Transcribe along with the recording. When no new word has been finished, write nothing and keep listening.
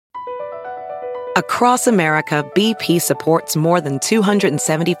Across America, BP supports more than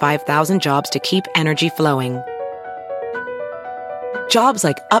 275,000 jobs to keep energy flowing. Jobs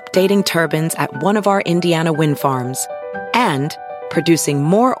like updating turbines at one of our Indiana wind farms and producing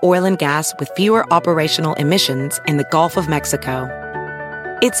more oil and gas with fewer operational emissions in the Gulf of Mexico.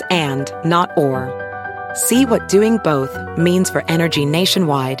 It's and, not or. See what doing both means for energy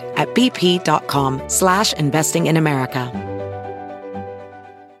nationwide at bp.com/investing in America.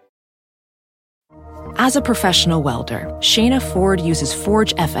 As a professional welder, Shayna Ford uses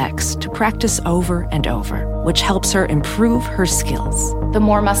Forge FX to practice over and over, which helps her improve her skills. The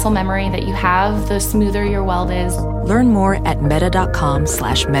more muscle memory that you have, the smoother your weld is. Learn more at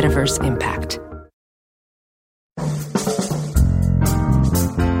meta.com/metaverse impact.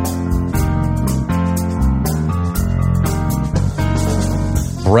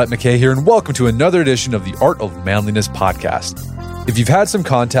 Brett McKay here, and welcome to another edition of the Art of Manliness podcast. If you've had some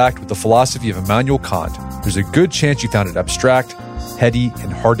contact with the philosophy of Immanuel Kant, there's a good chance you found it abstract, heady,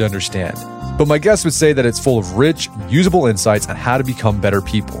 and hard to understand. But my guest would say that it's full of rich, usable insights on how to become better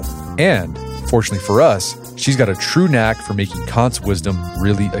people. And, fortunately for us, she's got a true knack for making Kant's wisdom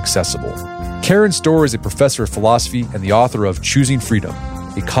really accessible. Karen Storr is a professor of philosophy and the author of Choosing Freedom,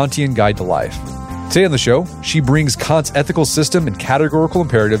 a Kantian Guide to Life. Today on the show, she brings Kant's ethical system and categorical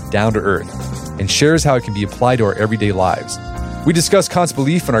imperative down to earth and shares how it can be applied to our everyday lives. We discuss Kant's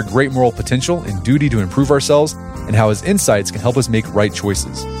belief in our great moral potential and duty to improve ourselves and how his insights can help us make right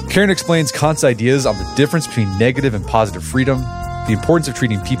choices. Karen explains Kant's ideas on the difference between negative and positive freedom, the importance of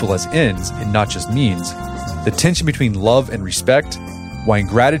treating people as ends and not just means, the tension between love and respect, why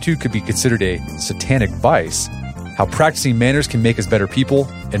ingratitude could be considered a satanic vice, how practicing manners can make us better people,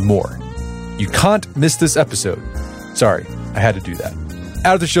 and more. You can't miss this episode. Sorry, I had to do that.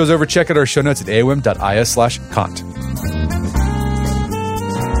 After the show's over, check out our show notes at aom.is/Kant.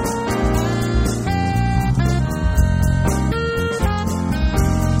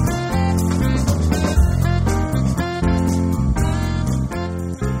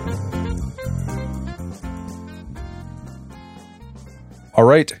 All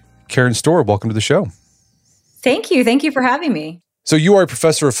right, Karen Storr, welcome to the show. Thank you. Thank you for having me. So you are a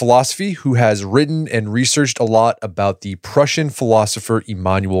professor of philosophy who has written and researched a lot about the Prussian philosopher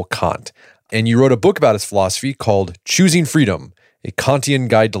Immanuel Kant. And you wrote a book about his philosophy called Choosing Freedom, a Kantian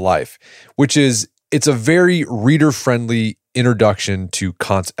Guide to Life, it's a very reader-friendly introduction to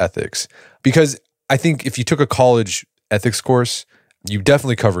Kant's ethics. Because I think if you took a college ethics course, you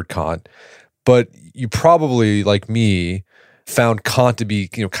definitely covered Kant, but you probably, like me, found Kant to be,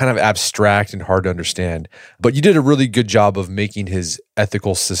 kind of abstract and hard to understand. But you did a really good job of making his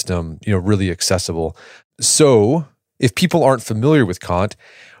ethical system, really accessible. So, if people aren't familiar with Kant,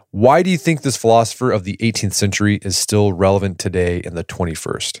 why do you think this philosopher of the 18th century is still relevant today in the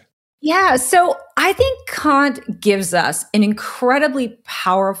 21st? Yeah, so I think Kant gives us an incredibly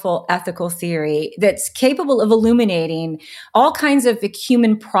powerful ethical theory that's capable of illuminating all kinds of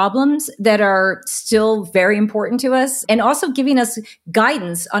human problems that are still very important to us, and also giving us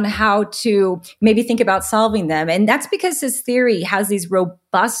guidance on how to maybe think about solving them. And that's because his theory has these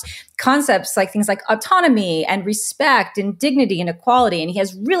robust concepts like things like autonomy and respect and dignity and equality. And he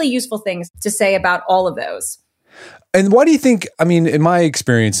has really useful things to say about all of those. And why do you think, in my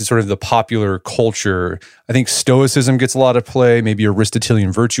experience, in sort of the popular culture, I think Stoicism gets a lot of play, maybe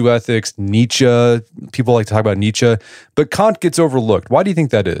Aristotelian virtue ethics, Nietzsche, people like to talk about Nietzsche, but Kant gets overlooked. Why do you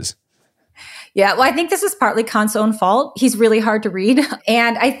think that is? Yeah, well, I think this is partly Kant's own fault. He's really hard to read.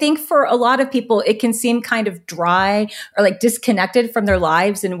 And I think for a lot of people, it can seem kind of dry or like disconnected from their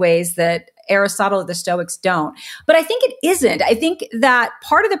lives in ways that Aristotle or the Stoics don't. But I think it isn't. I think that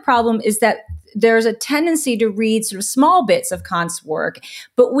part of the problem is that there's a tendency to read sort of small bits of Kant's work,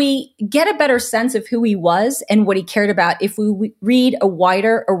 but we get a better sense of who he was and what he cared about if we read a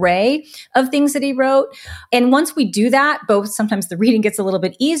wider array of things that he wrote. And once we do that, both sometimes the reading gets a little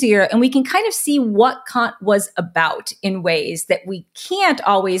bit easier and we can kind of see what Kant was about in ways that we can't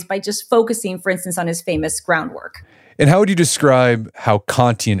always by just focusing, for instance, on his famous groundwork. And how would you describe how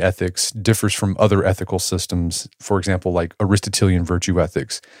Kantian ethics differs from other ethical systems, for example, like Aristotelian virtue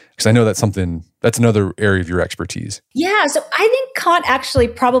ethics? Because I know that's another area of your expertise. Yeah, so I think Kant actually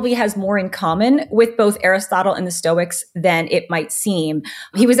probably has more in common with both Aristotle and the Stoics than it might seem.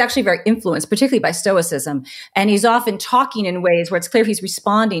 He was actually very influenced, particularly by Stoicism, and he's often talking in ways where it's clear he's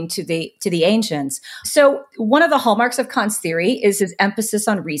responding to the ancients. So one of the hallmarks of Kant's theory is his emphasis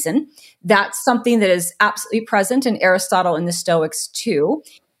on reason. That's something that is absolutely present in Aristotle and the Stoics too.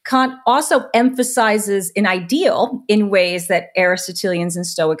 Kant also emphasizes an ideal in ways that Aristotelians and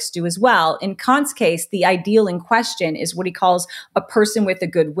Stoics do as well. In Kant's case, the ideal in question is what he calls a person with a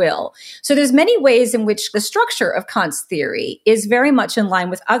good will. So there's many ways in which the structure of Kant's theory is very much in line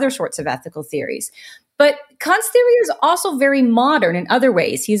with other sorts of ethical theories. But Kant's theory is also very modern in other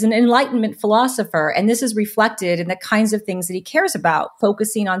ways. He's an Enlightenment philosopher, and this is reflected in the kinds of things that he cares about,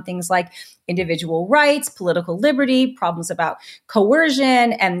 focusing on things like individual rights, political liberty, problems about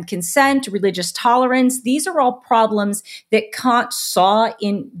coercion and consent, religious tolerance. These are all problems that Kant saw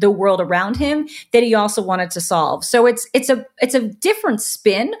in the world around him that he also wanted to solve. So it's a different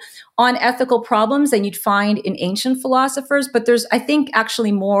spin on ethical problems than you'd find in ancient philosophers, but there's, I think,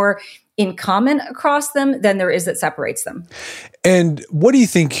 actually more in common across them than there is that separates them. And what do you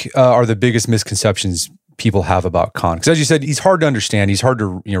think are the biggest misconceptions people have about Kant? Because as you said, he's hard to understand. He's hard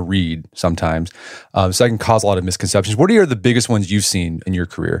to read sometimes. So that can cause a lot of misconceptions. What are the biggest ones you've seen in your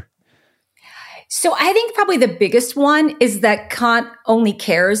career? So I think probably the biggest one is that Kant only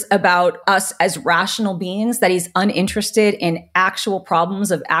cares about us as rational beings, that he's uninterested in actual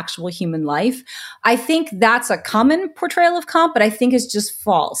problems of actual human life. I think that's a common portrayal of Kant, but I think it's just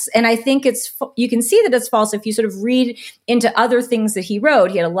false. And I think you can see that it's false if you sort of read into other things that he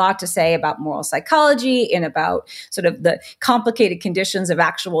wrote. He had a lot to say about moral psychology and about sort of the complicated conditions of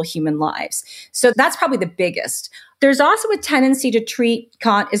actual human lives. So that's probably the biggest. There's also a tendency to treat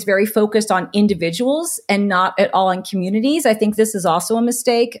Kant as very focused on individuals and not at all on communities. I think this is also a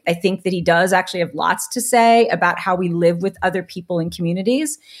mistake. I think that he does actually have lots to say about how we live with other people in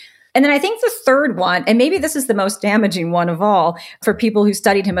communities. And then I think the third one, and maybe this is the most damaging one of all for people who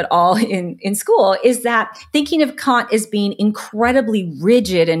studied him at all in school, is that thinking of Kant as being incredibly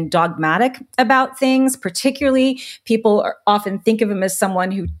rigid and dogmatic about things. Particularly, people often think of him as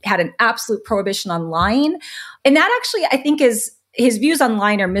someone who had an absolute prohibition on lying. And that actually, I think, is his views on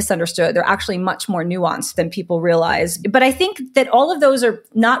lying are misunderstood. They're actually much more nuanced than people realize. But I think that all of those are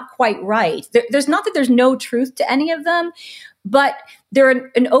not quite right. There's not that there's no truth to any of them, but they're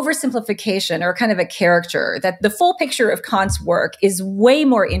an oversimplification or kind of a caricature. That the full picture of Kant's work is way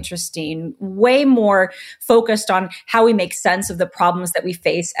more interesting, way more focused on how we make sense of the problems that we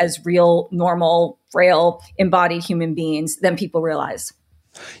face as real, normal, frail, embodied human beings than people realize.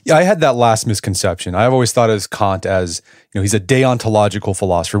 Yeah, I had that last misconception. I've always thought of Kant as, he's a deontological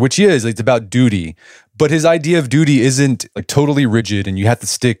philosopher, which he is. It's about duty. But his idea of duty isn't like totally rigid and you have to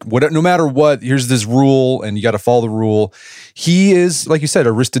stick, no matter what, here's this rule and you got to follow the rule. He is, like you said,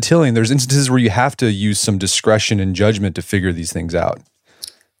 Aristotelian. There's instances where you have to use some discretion and judgment to figure these things out.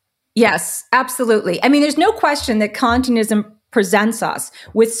 Yes, absolutely. I mean, there's no question that Kantianism presents us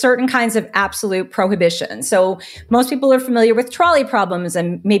with certain kinds of absolute prohibition. So most people are familiar with trolley problems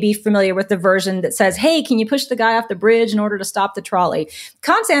and maybe familiar with the version that says, hey, can you push the guy off the bridge in order to stop the trolley?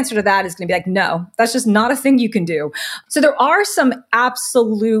 Kant's answer to that is going to be like, no, that's just not a thing you can do. So there are some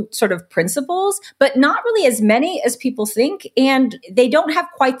absolute sort of principles, but not really as many as people think. And they don't have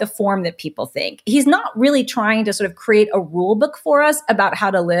quite the form that people think. He's not really trying to sort of create a rule book for us about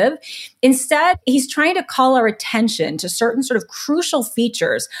how to live. Instead, he's trying to call our attention to certain sort of crucial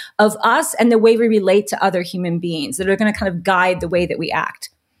features of us and the way we relate to other human beings that are going to kind of guide the way that we act.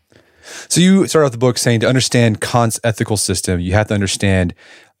 So you start off the book saying to understand Kant's ethical system, you have to understand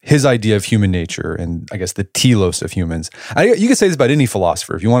his idea of human nature and I guess the telos of humans. You can say this about any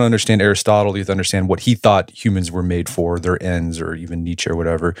philosopher. If you want to understand Aristotle, you have to understand what he thought humans were made for, their ends, or even Nietzsche or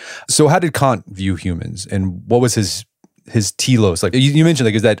whatever. So how did Kant view humans and what was his telos? Like you mentioned,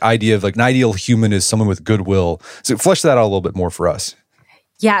 like is that idea of like an ideal human is someone with goodwill. So flesh that out a little bit more for us.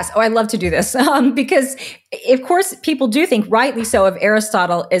 Yes. Oh, I love to do this because, of course, people do think, rightly so, of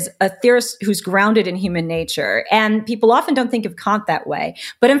Aristotle as a theorist who's grounded in human nature. And people often don't think of Kant that way.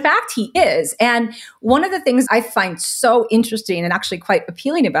 But in fact, he is. And one of the things I find so interesting and actually quite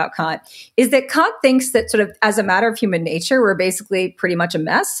appealing about Kant is that Kant thinks that sort of as a matter of human nature, we're basically pretty much a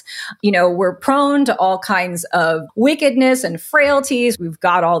mess. We're prone to all kinds of wickedness and frailties. We've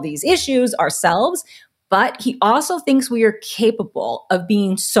got all these issues ourselves. But he also thinks we are capable of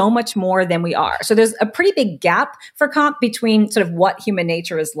being so much more than we are. So there's a pretty big gap for Kant between sort of what human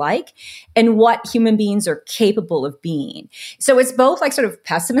nature is like and what human beings are capable of being. So it's both like sort of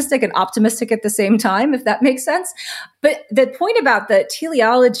pessimistic and optimistic at the same time, if that makes sense. But the point about the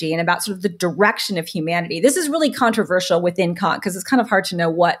teleology and about sort of the direction of humanity, this is really controversial within Kant because it's kind of hard to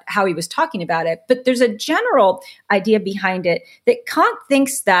know how he was talking about it. But there's a general idea behind it that Kant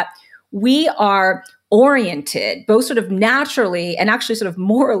thinks that we are oriented, both sort of naturally and actually sort of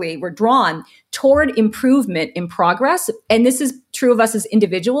morally, we're drawn toward improvement in progress. And this is true of us as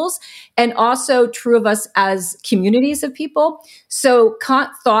individuals and also true of us as communities of people. So Kant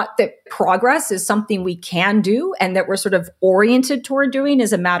thought that progress is something we can do and that we're sort of oriented toward doing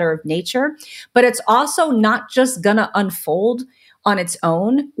as a matter of nature. But it's also not just going to unfold on its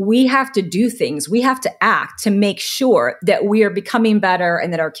own. We have to do things. We have to act to make sure that we are becoming better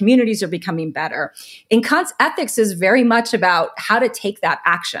and that our communities are becoming better. And Kant's ethics is very much about how to take that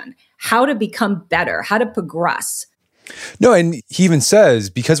action, how to become better, how to progress. No, and he even says,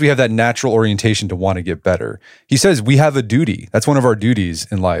 because we have that natural orientation to want to get better, he says we have a duty. That's one of our duties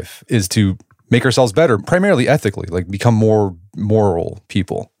in life, is to make ourselves better, primarily ethically, like become more moral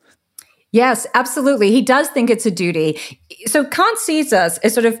people. Yes, absolutely. He does think it's a duty. So Kant sees us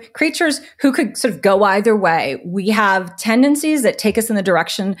as sort of creatures who could sort of go either way. We have tendencies that take us in the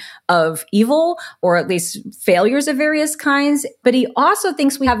direction of evil, or at least failures of various kinds. But he also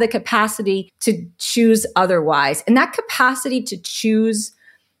thinks we have the capacity to choose otherwise. And that capacity to choose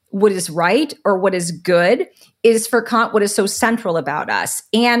what is right or what is good is for Kant what is so central about us.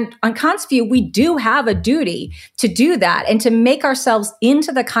 And on Kant's view, we do have a duty to do that and to make ourselves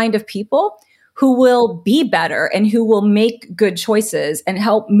into the kind of people who will be better and who will make good choices and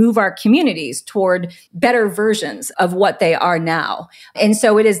help move our communities toward better versions of what they are now. And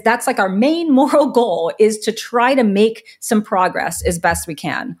so that's like our main moral goal, is to try to make some progress as best we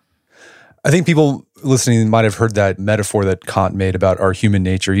can. I think people listening might have heard that metaphor that Kant made about our human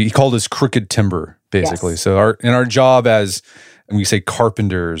nature. He called us crooked timber, basically. Yes. So our job as, and we say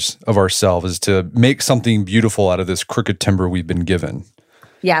carpenters of ourselves, is to make something beautiful out of this crooked timber we've been given.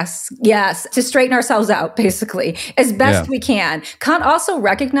 Yes. To straighten ourselves out, basically, as best we can. Kant also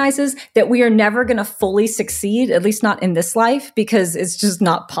recognizes that we are never going to fully succeed, at least not in this life, because it's just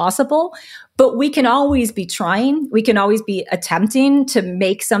not possible. But we can always be trying. We can always be attempting to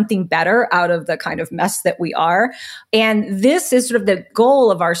make something better out of the kind of mess that we are. And this is sort of the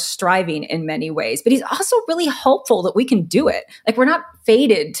goal of our striving in many ways. But he's also really hopeful that we can do it. Like, we're not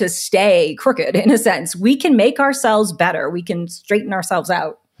fated to stay crooked, in a sense. We can make ourselves better. We can straighten ourselves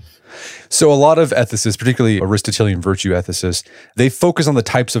out. So a lot of ethicists, particularly Aristotelian virtue ethicists, they focus on the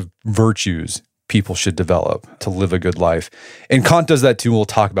types of virtues people should develop to live a good life. And Kant does that too. We'll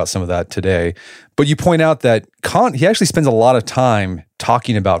talk about some of that today. But you point out that Kant, he actually spends a lot of time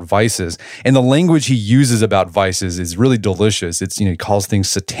talking about vices. And the language he uses about vices is really delicious. It's, he calls things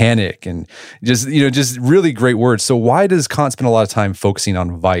satanic and just really great words. So why does Kant spend a lot of time focusing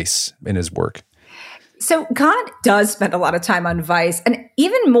on vice in his work? So Kant does spend a lot of time on vice, and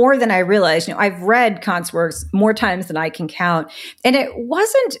even more than I realized. I've read Kant's works more times than I can count, and it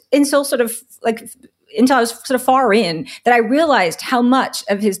wasn't until I was sort of far in that I realized how much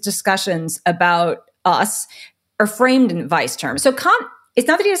of his discussions about us are framed in vice terms. So Kant, it's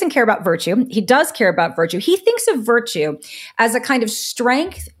not that he doesn't care about virtue. He does care about virtue. He thinks of virtue as a kind of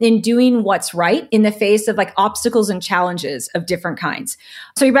strength in doing what's right in the face of obstacles and challenges of different kinds.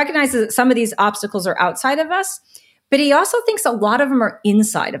 So he recognizes that some of these obstacles are outside of us, but he also thinks a lot of them are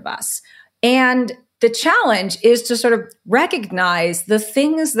inside of us. And the challenge is to sort of recognize the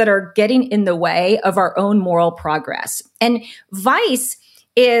things that are getting in the way of our own moral progress. And vice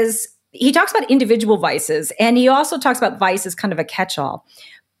is, he talks about individual vices, and he also talks about vice as kind of a catch-all.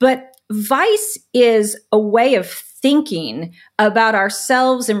 But vice is a way of thinking about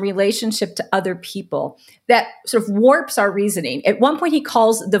ourselves in relationship to other people that sort of warps our reasoning. At one point, he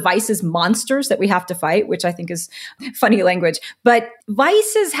calls the vices monsters that we have to fight, which I think is funny language. But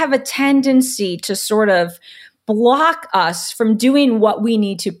vices have a tendency to sort of block us from doing what we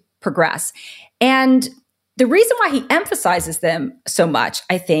need to progress. And the reason why he emphasizes them so much,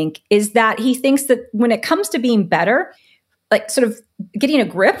 I think, is that he thinks that when it comes to being better, sort of getting a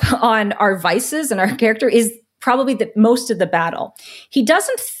grip on our vices and our character is probably the most of the battle. He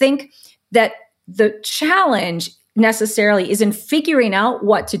doesn't think that the challenge necessarily is in figuring out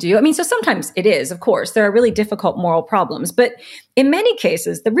what to do. I mean, so sometimes it is, of course. There are really difficult moral problems. But in many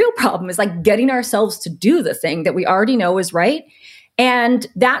cases, the real problem is getting ourselves to do the thing that we already know is right. And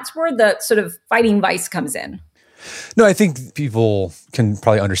that's where the sort of fighting vice comes in. No, I think people can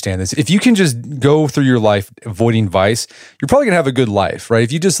probably understand this. If you can just go through your life avoiding vice, you're probably going to have a good life, right?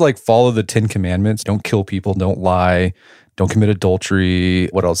 If you just follow the 10 commandments, don't kill people, don't lie, don't commit adultery,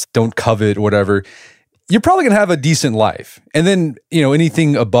 what else? Don't covet, whatever. You're probably going to have a decent life. And then,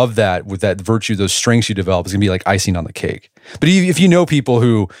 anything above that with that virtue, those strengths you develop is going to be like icing on the cake. But if you know people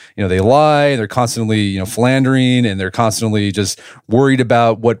who, they lie, and they're constantly, philandering, and they're constantly just worried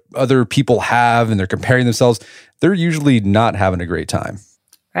about what other people have, and they're comparing themselves, they're usually not having a great time.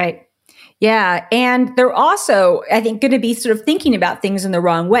 Right. Yeah. And they're also, I think, going to be sort of thinking about things in the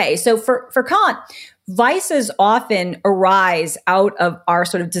wrong way. So for Kant, vices often arise out of our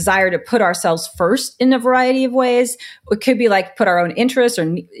sort of desire to put ourselves first in a variety of ways. It could be like put our own interests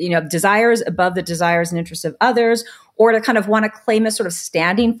or, desires above the desires and interests of others, or to kind of want to claim a sort of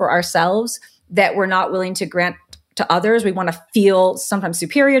standing for ourselves that we're not willing to grant to others. We want to feel sometimes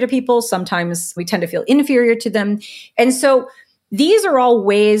superior to people. Sometimes we tend to feel inferior to them. And so these are all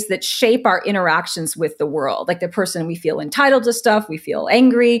ways that shape our interactions with the world. Like the person, we feel entitled to stuff, we feel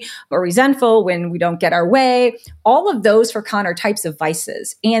angry or resentful when we don't get our way. All of those for Kant are types of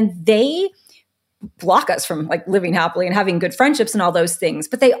vices. And they block us from like living happily and having good friendships and all those things.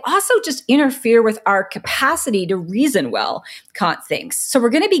 But they also just interfere with our capacity to reason well, Kant thinks. So we're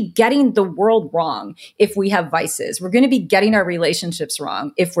going to be getting the world wrong if we have vices. We're going to be getting our relationships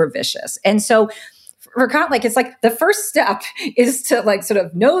wrong if we're vicious. And so for Kant, like, it's like the first step is to like sort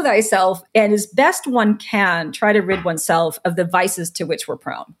of know thyself and as best one can try to rid oneself of the vices to which we're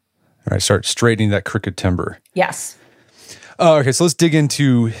prone. All right, start straightening that crooked timber. Yes. Okay, so let's dig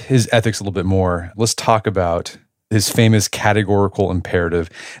into his ethics a little bit more. Let's talk about his famous categorical imperative.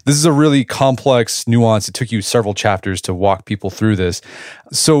 This is a really complex nuance. It took you several chapters to walk people through this.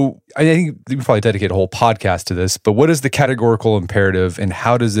 So I think we could probably dedicate a whole podcast to this, but what is the categorical imperative and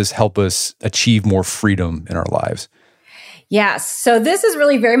how does this help us achieve more freedom in our lives? Yes. So this is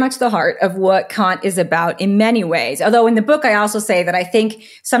really very much the heart of what Kant is about in many ways. Although in the book, I also say that I think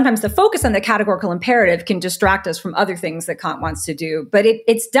sometimes the focus on the categorical imperative can distract us from other things that Kant wants to do, but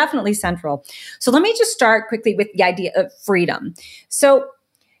it's definitely central. So let me just start quickly with the idea of freedom. So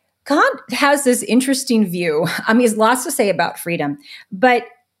Kant has this interesting view. He has lots to say about freedom, but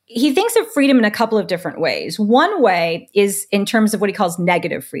he thinks of freedom in a couple of different ways. One way is in terms of what he calls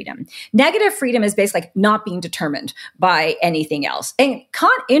negative freedom. Negative freedom is basically like not being determined by anything else. And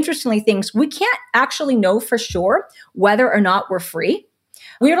Kant interestingly thinks we can't actually know for sure whether or not we're free.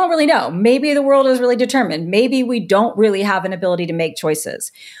 We don't really know. Maybe the world is really determined. Maybe we don't really have an ability to make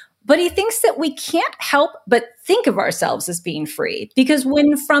choices. But he thinks that we can't help but think of ourselves as being free, because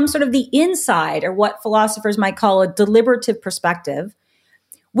when from sort of the inside, or what philosophers might call a deliberative perspective,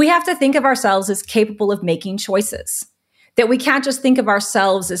 we have to think of ourselves as capable of making choices, that we can't just think of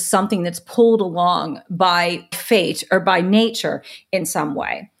ourselves as something that's pulled along by fate or by nature in some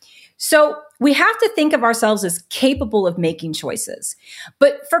way. So we have to think of ourselves as capable of making choices.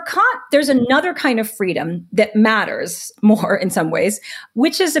 But for Kant, there's another kind of freedom that matters more in some ways,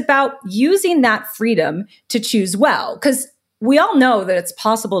 which is about using that freedom to choose well. Because we all know that it's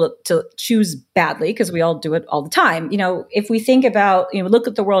possible to choose badly, because we all do it all the time. If we think about, look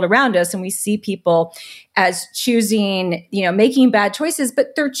at the world around us and we see people as choosing, making bad choices,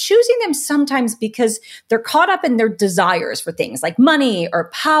 but they're choosing them sometimes because they're caught up in their desires for things like money or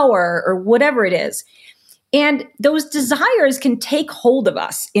power or whatever it is. And those desires can take hold of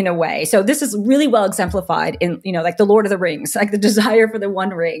us in a way. So this is really well exemplified in, like the Lord of the Rings, like the desire for the One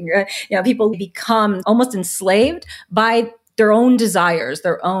Ring. People become almost enslaved by their own desires,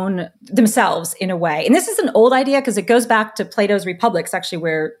 themselves in a way. And this is an old idea because it goes back to Plato's Republics, actually,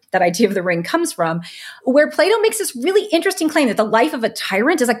 where that idea of the ring comes from, where Plato makes this really interesting claim that the life of a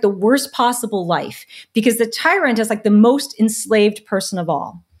tyrant is like the worst possible life, because the tyrant is like the most enslaved person of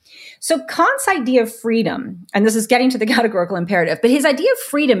all. So Kant's idea of freedom, and this is getting to the categorical imperative, but his idea of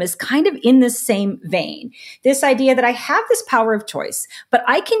freedom is kind of in this same vein. This idea that I have this power of choice, but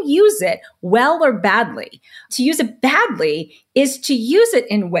I can use it well or badly. To use it badly is to use it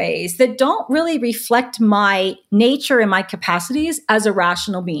in ways that don't really reflect my nature and my capacities as a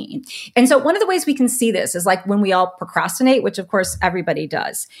rational being. And so one of the ways we can see this is like when we all procrastinate, which of course everybody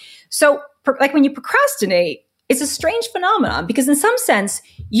does. So like when you procrastinate, it's a strange phenomenon because in some sense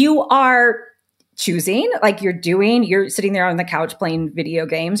you are choosing, like you're sitting there on the couch playing video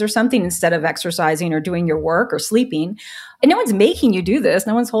games or something instead of exercising or doing your work or sleeping. And no one's making you do this.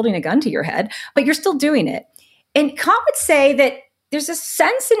 No one's holding a gun to your head, but you're still doing it. And Kant would say that there's a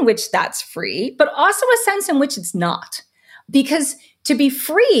sense in which that's free, but also a sense in which it's not. Because to be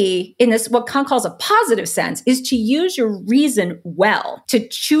free in this, what Kant calls a positive sense, is to use your reason well, to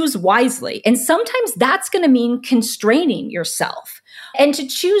choose wisely. And sometimes that's going to mean constraining yourself. And to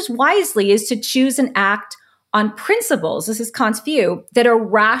choose wisely is to choose and act on principles, this is Kant's view, that are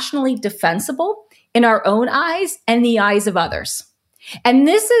rationally defensible in our own eyes and the eyes of others. And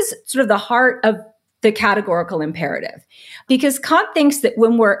this is sort of the heart of the categorical imperative, because Kant thinks that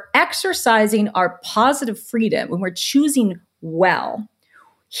when we're exercising our positive freedom, when we're choosing well,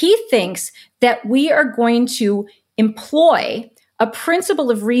 he thinks that we are going to employ a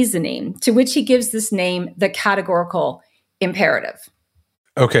principle of reasoning to which he gives this name, the categorical imperative.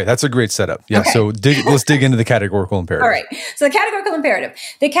 Okay, that's a great setup. Yeah, Okay. so let's dig into the categorical imperative. All right. So the categorical imperative.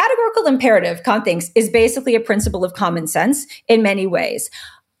 The categorical imperative, Kant thinks, is basically a principle of common sense in many ways.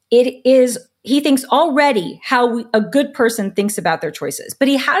 It is, he thinks already how a good person thinks about their choices, but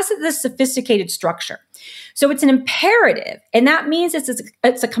he has this sophisticated structure. So it's an imperative, and that means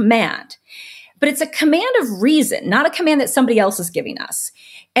it's a command. But it's a command of reason, not a command that somebody else is giving us.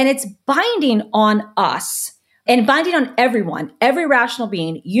 And it's binding on us and binding on everyone, every rational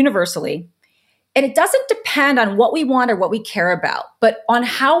being, universally. And it doesn't depend on what we want or what we care about, but on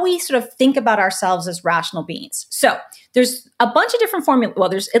how we sort of think about ourselves as rational beings. So there's a bunch of different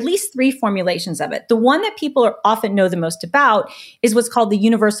there's at least 3 formulations of it. The one that people often know the most about is what's called the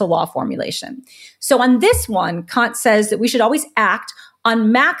universal law formulation. So on this one, Kant says that we should always act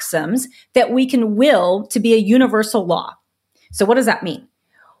on maxims that we can will to be a universal law. So what does that mean?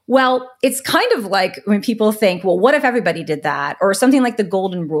 Well, it's kind of like when people think, well, what if everybody did that? Or something like the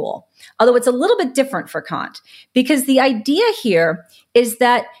golden rule. Although it's a little bit different for Kant, because the idea here is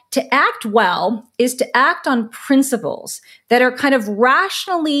that to act well is to act on principles that are kind of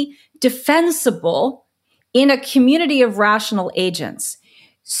rationally defensible in a community of rational agents.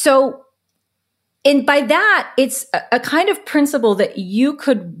 So, and by that, it's a kind of principle that you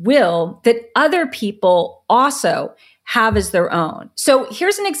could will that other people also have as their own. So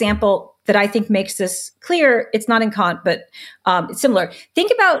here's an example that I think makes this clear. It's not in Kant, but it's similar.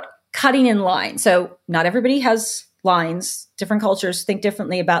 Think about cutting in line. So not everybody has lines. Different cultures think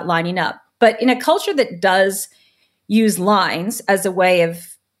differently about lining up. But in a culture that does use lines as a way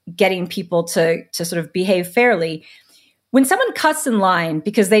of getting people to sort of behave fairly, when someone cuts in line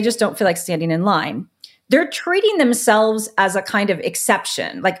because they just don't feel like standing in line, they're treating themselves as a kind of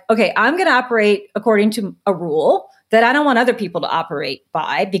exception. Like, okay, I'm going to operate according to a rule that I don't want other people to operate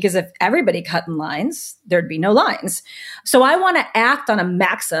by, because if everybody cut in lines, there'd be no lines. So I want to act on a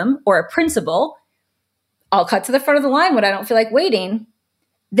maxim or a principle. I'll cut to the front of the line when I don't feel like waiting,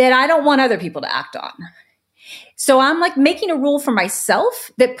 that I don't want other people to act on. So I'm like making a rule for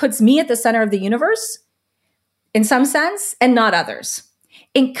myself that puts me at the center of the universe in some sense, and not others.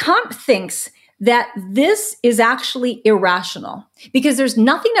 And Kant thinks that this is actually irrational, because there's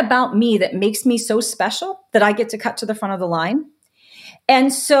nothing about me that makes me so special that I get to cut to the front of the line.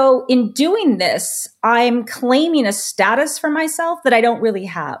 And so in doing this, I'm claiming a status for myself that I don't really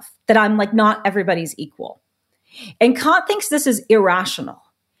have, that I'm like not everybody's equal. And Kant thinks this is irrational.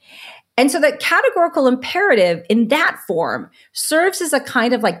 And so the categorical imperative in that form serves as a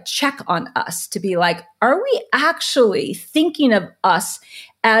kind of like check on us to be like, are we actually thinking of us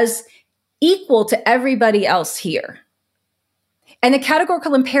as equal to everybody else here? And the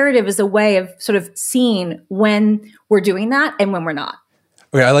categorical imperative is a way of sort of seeing when we're doing that and when we're not.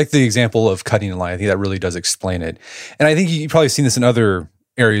 Okay, I like the example of cutting in line. I think that really does explain it. And I think you've probably seen this in other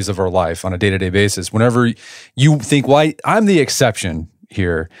areas of our life on a day-to-day basis. Whenever you think, well, I'm the exception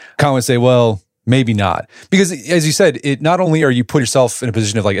here, Kant would say, well, maybe not. Because as you said, it not only are you put yourself in a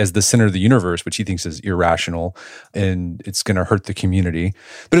position of like as the center of the universe, which he thinks is irrational and it's going to hurt the community,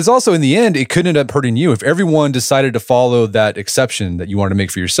 but it's also in the end, it could end up hurting you. If everyone decided to follow that exception that you wanted to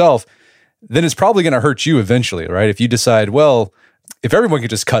make for yourself, then it's probably going to hurt you eventually, right? If you decide, well, if everyone could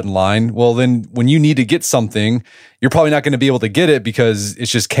just cut in line, well, then when you need to get something, you're probably not going to be able to get it because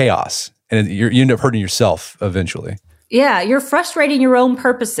it's just chaos and you end up hurting yourself eventually. Yeah, you're frustrating your own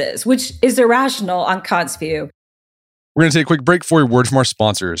purposes, which is irrational on Kant's view. We're going to take a quick break for a word from our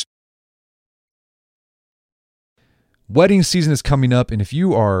sponsors. Wedding season is coming up, and if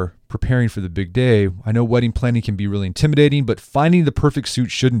you are preparing for the big day, I know wedding planning can be really intimidating, but finding the perfect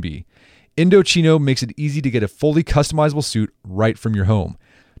suit shouldn't be. Indochino makes it easy to get a fully customizable suit right from your home.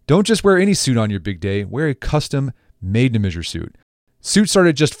 Don't just wear any suit on your big day, wear a custom made-to-measure suit. Suits start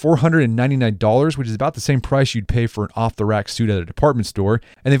at just $499, which is about the same price you'd pay for an off-the-rack suit at a department store.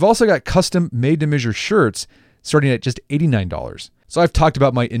 And they've also got custom made-to-measure shirts starting at just $89. So I've talked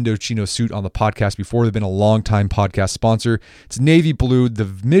about my Indochino suit on the podcast before. They've been a long-time podcast sponsor. It's navy blue. The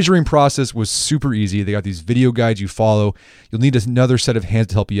measuring process was super easy. They got these video guides you follow. You'll need another set of hands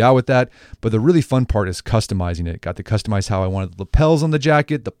to help you out with that. But the really fun part is customizing it. Got to customize how I wanted the lapels on the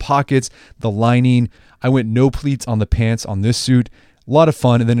jacket, the pockets, the lining. I went no pleats on the pants on this suit. A lot of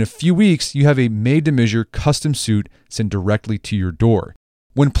fun. And then in a few weeks, you have a made-to-measure custom suit sent directly to your door.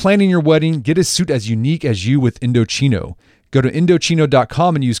 When planning your wedding, get a suit as unique as you with Indochino. Go to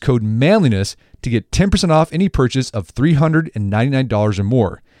Indochino.com and use code manliness to get 10% off any purchase of $399 or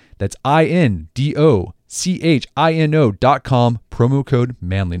more. That's INDOCHINO.com, promo code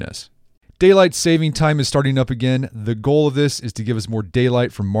manliness. Daylight saving time is starting up again. The goal of this is to give us more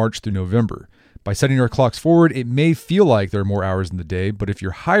daylight from March through November. By setting our clocks forward, it may feel like there are more hours in the day, but if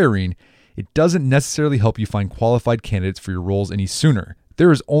you're hiring, it doesn't necessarily help you find qualified candidates for your roles any sooner.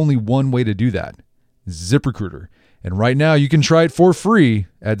 There is only one way to do that: ZipRecruiter. And right now you can try it for free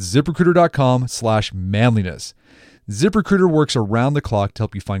at ZipRecruiter.com/manliness. ZipRecruiter works around the clock to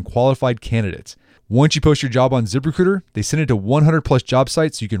help you find qualified candidates. Once you post your job on ZipRecruiter, they send it to 100 plus job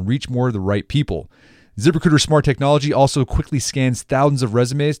sites so you can reach more of the right people. ZipRecruiter's smart technology also quickly scans thousands of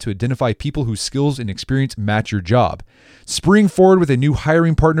resumes to identify people whose skills and experience match your job. Spring forward with a new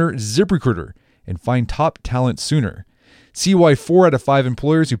hiring partner, ZipRecruiter, and find top talent sooner. See why 4 out of 5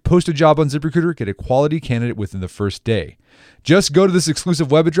 employers who post a job on ZipRecruiter get a quality candidate within the first day. Just go to this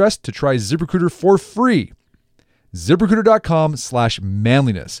exclusive web address to try ZipRecruiter for free.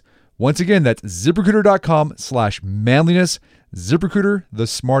 ZipRecruiter.com/manliness. Once again, that's ZipRecruiter.com/manliness. ZipRecruiter, the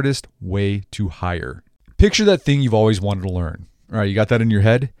smartest way to hire. Picture that thing you've always wanted to learn. All right, you got that in your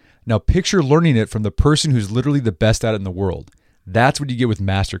head? Now picture learning it from the person who's literally the best at it in the world. That's what you get with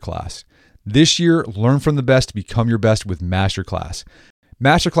Masterclass. This year, learn from the best to become your best with Masterclass.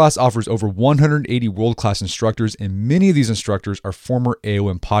 Masterclass offers over 180 world-class instructors, and many of these instructors are former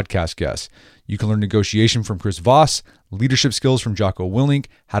AOM podcast guests. You can learn negotiation from Chris Voss, leadership skills from Jocko Willink,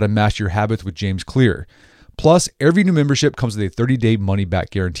 how to master your habits with James Clear. Plus, every new membership comes with a 30-day money-back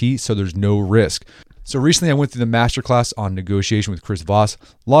guarantee, so there's no risk. So recently I went through the masterclass on negotiation with Chris Voss.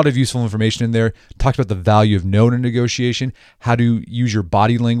 A lot of useful information in there. Talked about the value of no in negotiation, how to use your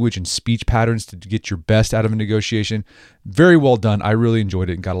body language and speech patterns to get your best out of a negotiation. Very well done. I really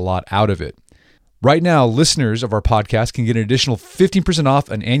enjoyed it and got a lot out of it. Right now, listeners of our podcast can get an additional 15% off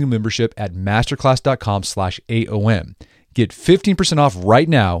an annual membership at masterclass.com/AOM. Get 15% off right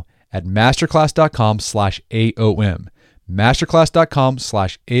now at masterclass.com/AOM.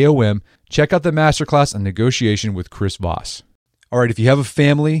 Masterclass.com/AOM. Check out the masterclass on negotiation with Chris Voss. All right, if you have a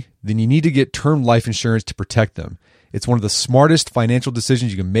family, then you need to get term life insurance to protect them. It's one of the smartest financial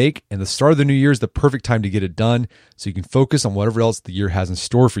decisions you can make, and the start of the new year is the perfect time to get it done so you can focus on whatever else the year has in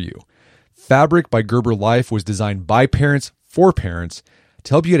store for you. Fabric by Gerber Life was designed by parents for parents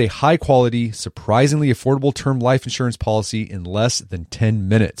to help you get a high-quality, surprisingly affordable term life insurance policy in less than 10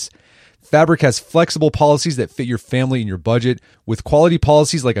 minutes. Fabric has flexible policies that fit your family and your budget, with quality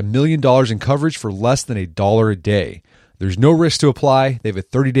policies like $1 million in coverage for less than $1 a day. There's no risk to apply. They have a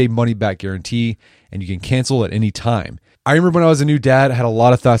 30-day money-back guarantee, and you can cancel at any time. I remember when I was a new dad, I had a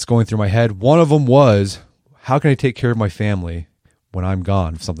lot of thoughts going through my head. One of them was, how can I take care of my family when I'm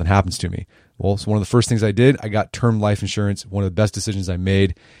gone if something happens to me? Well, so one of the first things I did, I got term life insurance, one of the best decisions I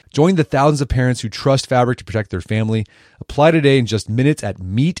made. Join the thousands of parents who trust Fabric to protect their family. Apply today in just minutes at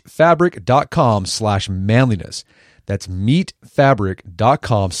meetfabric.com/manliness. That's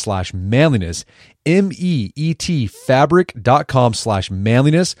meetfabric.com/manliness. MEET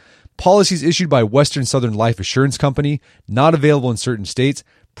fabric.com/manliness. Policies issued by Western Southern Life Assurance Company, not available in certain states.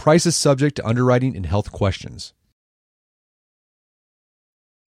 Prices subject to underwriting and health questions.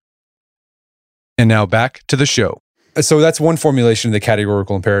 And now back to the show. So that's one formulation of the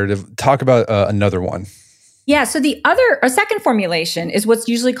categorical imperative. Talk about another one. Yeah, so a second formulation is what's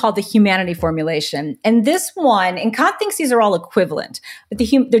usually called the humanity formulation. And this one, and Kant thinks these are all equivalent, but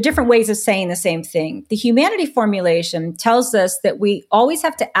they're different ways of saying the same thing. The humanity formulation tells us that we always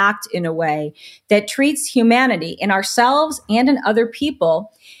have to act in a way that treats humanity in ourselves and in other people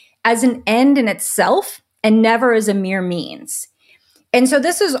as an end in itself and never as a mere means. And so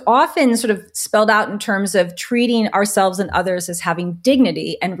this is often sort of spelled out in terms of treating ourselves and others as having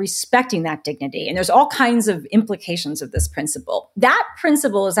dignity and respecting that dignity. And there's all kinds of implications of this principle. That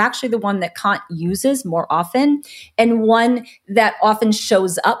principle is actually the one that Kant uses more often, and one that often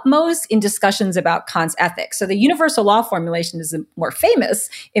shows up most in discussions about Kant's ethics. So the universal law formulation is more famous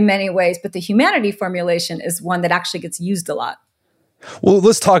in many ways, but the humanity formulation is one that actually gets used a lot. Well,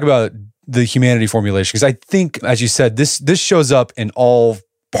 let's talk about the humanity formulation, because I think, as you said, this shows up in all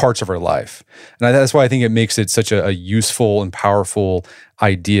parts of our life. And that's why I think it makes it such a useful and powerful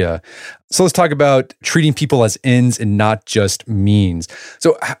idea. So let's talk about treating people as ends and not just means.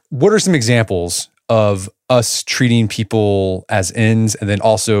 So what are some examples of us treating people as ends, and then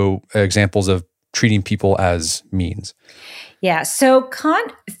also examples of treating people as means? Yeah, so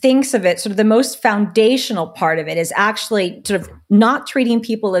Kant thinks of it, sort of the most foundational part of it is actually sort of not treating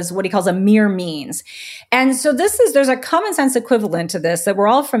people as what he calls a mere means. And so there's a common sense equivalent to this that we're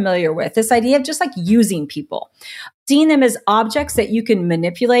all familiar with, this idea of just like using people, seeing them as objects that you can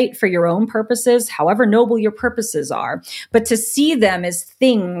manipulate for your own purposes, however noble your purposes are, but to see them as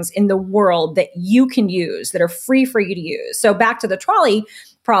things in the world that you can use, that are free for you to use. So back to the trolley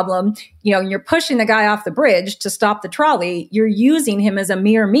problem, and you're pushing the guy off the bridge to stop the trolley, you're using him as a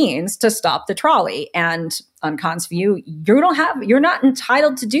mere means to stop the trolley. And on Kant's view, you're not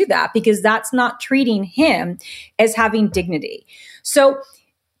entitled to do that because that's not treating him as having dignity. So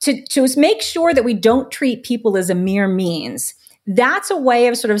to make sure that we don't treat people as a mere means, that's a way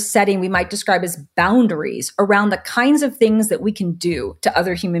of sort of setting, we might describe as boundaries around the kinds of things that we can do to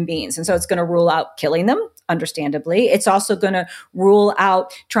other human beings. And so it's going to rule out killing them, understandably. It's also going to rule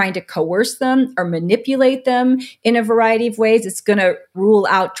out trying to coerce them or manipulate them in a variety of ways. It's going to rule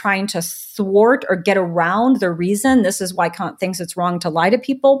out trying to thwart or get around the reason. This is why Kant thinks it's wrong to lie to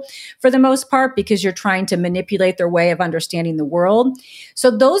people for the most part, because you're trying to manipulate their way of understanding the world.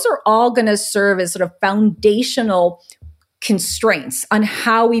 So those are all going to serve as sort of foundational constraints on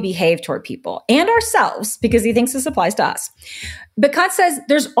how we behave toward people and ourselves, because he thinks this applies to us. But Kant says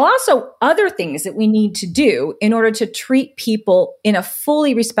there's also other things that we need to do in order to treat people in a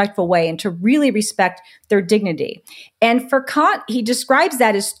fully respectful way and to really respect their dignity. And for Kant, he describes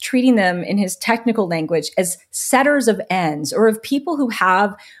that as treating them, in his technical language, as setters of ends, or of people who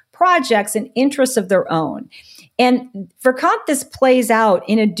have projects and interests of their own. And for Kant, this plays out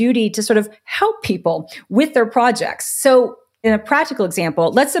in a duty to sort of help people with their projects. So in a practical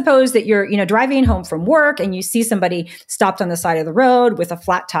example, let's suppose that you're, driving home from work and you see somebody stopped on the side of the road with a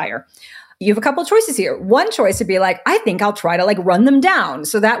flat tire. You have a couple of choices here. One choice would be like, I think I'll try to run them down.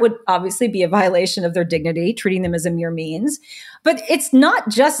 So that would obviously be a violation of their dignity, treating them as a mere means. But it's not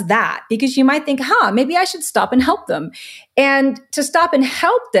just that, because you might think, maybe I should stop and help them. And to stop and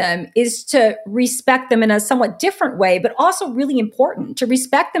help them is to respect them in a somewhat different way, but also really important to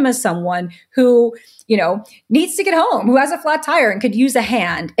respect them as someone who, needs to get home, who has a flat tire and could use a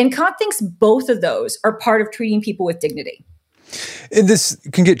hand. And Kant thinks both of those are part of treating people with dignity. And this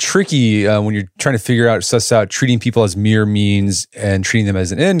can get tricky when you're trying to suss out treating people as mere means and treating them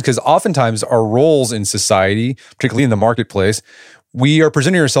as an end, because oftentimes our roles in society, particularly in the marketplace, we are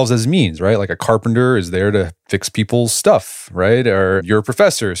presenting ourselves as means, right? Like a carpenter is there to fix people's stuff, right? Or you're a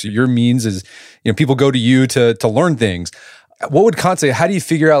professor, so your means is, people go to you to learn things. What would Kant say? How do you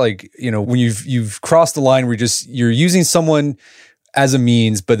figure out, when you've crossed the line where you're using someone as a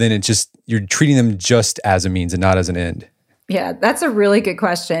means, but then you're treating them just as a means and not as an end? Yeah, that's a really good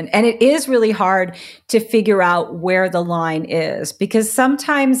question. And it is really hard to figure out where the line is, because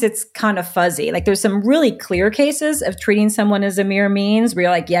sometimes it's kind of fuzzy. There's some really clear cases of treating someone as a mere means where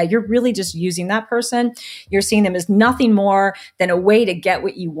you're like, yeah, you're really just using that person. You're seeing them as nothing more than a way to get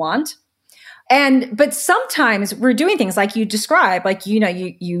what you want. But sometimes we're doing things like you describe,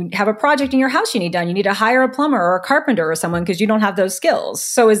 you have a project in your house you need done. You need to hire a plumber or a carpenter or someone because you don't have those skills.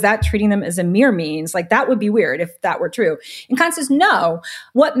 So is that treating them as a mere means? That would be weird if that were true. And Kant says, no,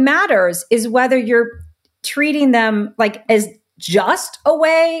 what matters is whether you're treating them as just a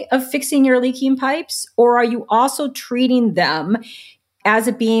way of fixing your leaking pipes, or are you also treating them as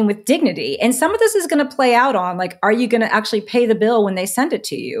a being with dignity? And some of this is going to play out on, are you going to actually pay the bill when they send it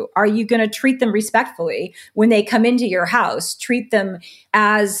to you? Are you going to treat them respectfully when they come into your house? Treat them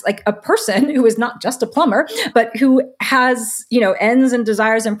as a person who is not just a plumber, but who has, ends and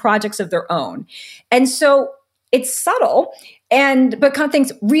desires and projects of their own. And so it's subtle, but Kant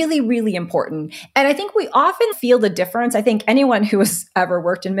thinks really, really important. And I think we often feel the difference. I think anyone who has ever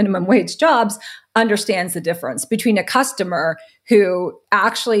worked in minimum wage jobs understands the difference between a customer who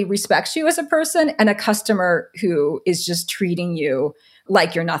actually respects you as a person and a customer who is just treating you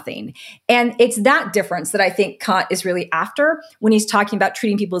like you're nothing. And it's that difference that I think Kant is really after when he's talking about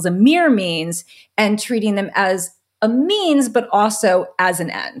treating people as a mere means and treating them as a means, but also as an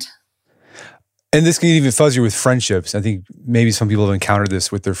end. And this can get even fuzzier with friendships. I think maybe some people have encountered this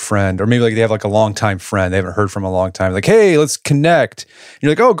with their friend, or maybe they have a longtime friend they haven't heard from a long time. Hey, let's connect. And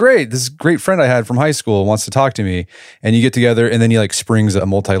you're like, oh, great. This is a great friend I had from high school wants to talk to me. And you get together and then he springs a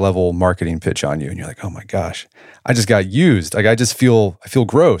multi-level marketing pitch on you. And you're like, oh my gosh, I just got used. I feel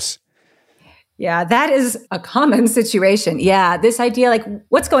gross. Yeah, that is a common situation. Yeah, this idea,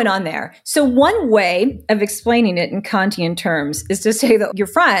 what's going on there? So one way of explaining it in Kantian terms is to say that your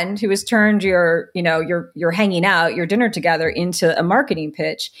friend who has turned your hanging out, your dinner together into a marketing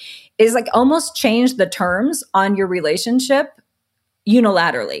pitch is almost changed the terms on your relationship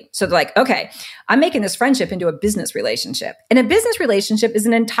unilaterally. So they're like, okay, I'm making this friendship into a business relationship. And a business relationship is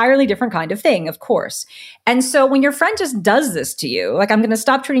an entirely different kind of thing, of course. And so when your friend just does this to you, I'm going to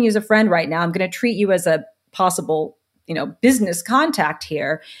stop treating you as a friend right now. I'm going to treat you as a possible, business contact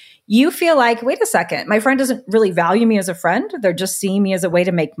here, you feel like, wait a second, my friend doesn't really value me as a friend. They're just seeing me as a way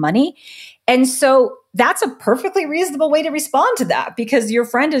to make money. And so that's a perfectly reasonable way to respond to that, because your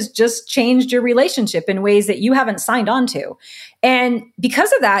friend has just changed your relationship in ways that you haven't signed on to. And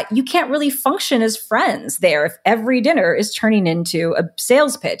because of that, you can't really function as friends there. If every dinner is turning into a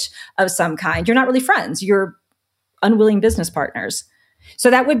sales pitch of some kind, you're not really friends. You're unwilling business partners. So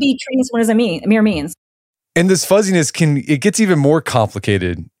that would be treating someone as a mere means. And this fuzziness it gets even more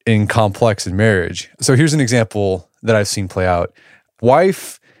complicated and complex in marriage. So here's an example that I've seen play out.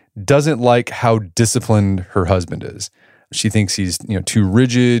 Wife doesn't like how disciplined her husband is. She thinks he's, too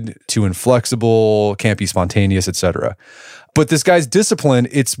rigid, too inflexible, can't be spontaneous, etc. But this guy's discipline,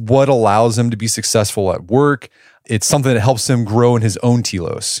 it's what allows him to be successful at work. It's something that helps him grow in his own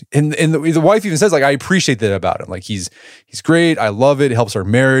telos. And the wife even says, like, I appreciate that about him. Like, he's great. I love it. It helps our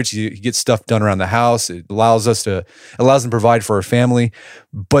marriage. He gets stuff done around the house. It allows him to provide for our family.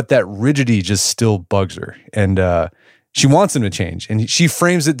 But that rigidity just still bugs her. And she wants him to change. And she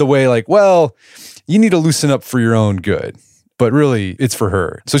frames it the way like, well, you need to loosen up for your own good. But really, it's for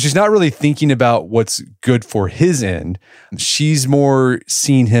her. So she's not really thinking about what's good for his end. She's more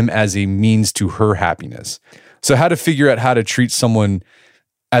seeing him as a means to her happiness. So how to figure out how to treat someone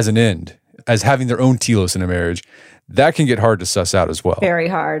as an end, as having their own telos in a marriage, that can get hard to suss out as well. Very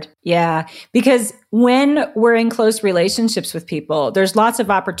hard. Yeah. Because when we're in close relationships with people, there's lots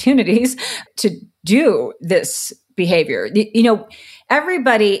of opportunities to do this behavior.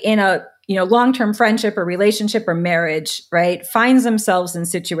 Everybody in a long-term friendship or relationship or marriage, right, finds themselves in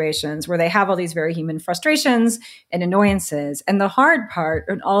situations where they have all these very human frustrations and annoyances. And the hard part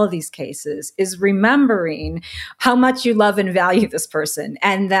in all of these cases is remembering how much you love and value this person,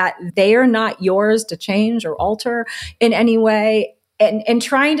 and that they are not yours to change or alter in any way. And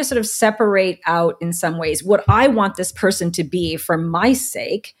trying to sort of separate out in some ways what I want this person to be for my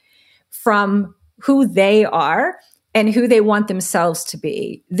sake from who they are and who they want themselves to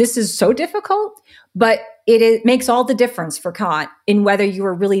be. This is so difficult, but it makes all the difference for Kant in whether you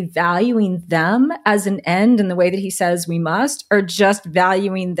are really valuing them as an end in the way that he says we must, or just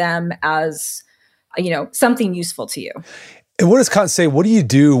valuing them as, something useful to you. And what does Kant say? What do you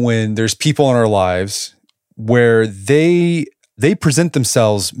do when there's people in our lives where they present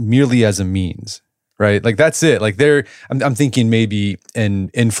themselves merely as a means, right? Like that's it. Like I'm thinking maybe an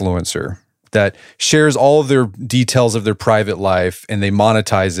influencer that shares all of their details of their private life and they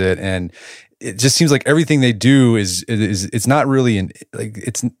monetize it, and it just seems like everything they do is it's not really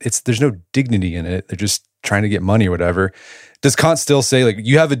there's no dignity in it. They're just trying to get money or whatever. Does Kant still say like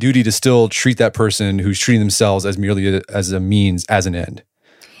you have a duty to still treat that person who's treating themselves as merely as a means, as an end?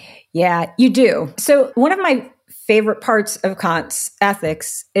 Yeah, you do. So one of my favorite parts of Kant's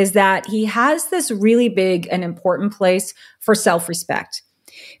ethics is that he has this really big and important place for self-respect.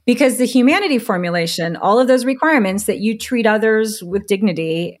 Because the humanity formulation, all of those requirements that you treat others with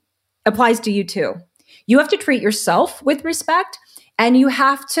dignity applies to you too. You have to treat yourself with respect, and you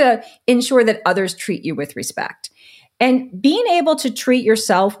have to ensure that others treat you with respect. And being able to treat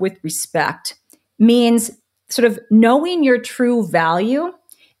yourself with respect means sort of knowing your true value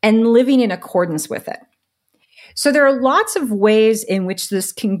and living in accordance with it. So there are lots of ways in which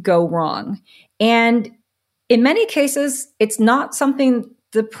this can go wrong. And in many cases, it's not something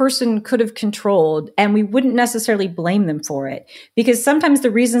the person could have controlled, and we wouldn't necessarily blame them for it, because sometimes the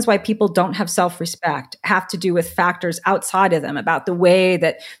reasons why people don't have self-respect have to do with factors outside of them, about the way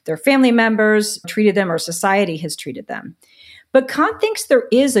that their family members treated them or society has treated them. But Kant thinks there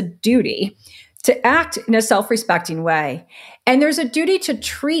is a duty to act in a self-respecting way, and there's a duty to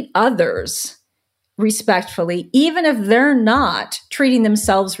treat others respectfully, even if they're not treating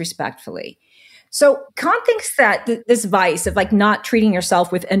themselves respectfully. So Kant thinks that this vice of like not treating yourself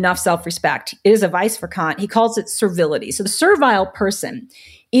with enough self-respect is a vice for Kant. He calls it servility. So the servile person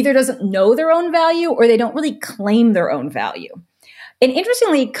either doesn't know their own value or they don't really claim their own value. And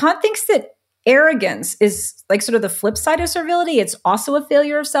interestingly, Kant thinks that arrogance is like sort of the flip side of servility. It's also a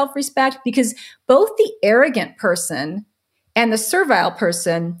failure of self-respect, because both the arrogant person and the servile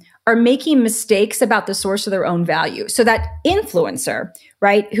person are making mistakes about the source of their own value. So that influencer,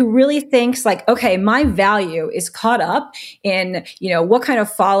 right, who really thinks like, okay, my value is caught up in, what kind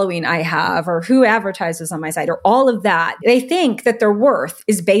of following I have or who advertises on my site or all of that. They think that their worth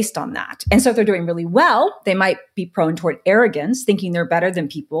is based on that. And so if they're doing really well, they might be prone toward arrogance, thinking they're better than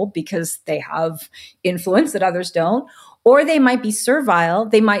people because they have influence that others don't. Or they might be servile.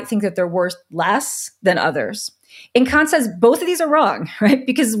 They might think that they're worth less than others. And Kant says both of these are wrong, right?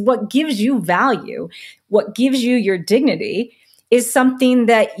 Because what gives you value, what gives you your dignity, is something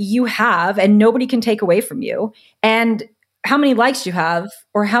that you have and nobody can take away from you. And how many likes you have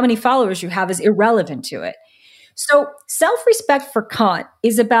or how many followers you have is irrelevant to it. So self-respect for Kant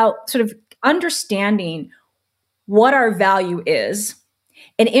is about sort of understanding what our value is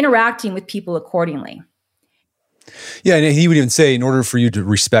and interacting with people accordingly. Yeah, and he would even say, in order for you to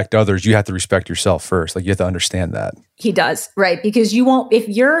respect others, you have to respect yourself first. Like, you have to understand that. He does, right? Because you won't, if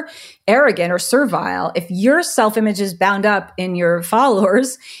you're arrogant or servile, if your self-image is bound up in your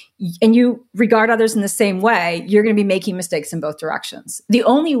followers and you regard others in the same way, you're going to be making mistakes in both directions. The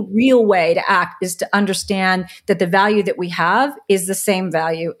only real way to act is to understand that the value that we have is the same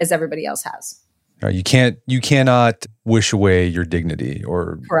value as everybody else has. You cannot wish away your dignity,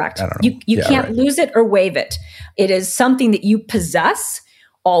 or correct. I don't know. You can't lose it or waive it. It is something that you possess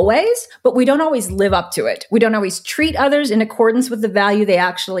always, but we don't always live up to it. We don't always treat others in accordance with the value they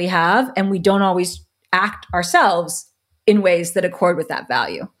actually have, and we don't always act ourselves in ways that accord with that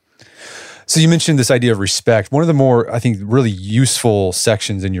value. So you mentioned this idea of respect. One of the more, I think, really useful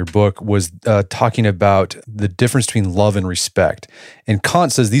sections in your book was talking about the difference between love and respect. And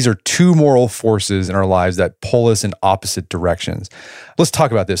Kant says these are two moral forces in our lives that pull us in opposite directions. Let's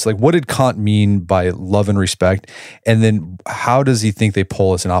talk about this. Like, what did Kant mean by love and respect? And then how does he think they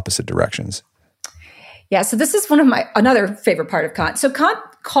pull us in opposite directions? Yeah, so this is another favorite part of Kant. So Kant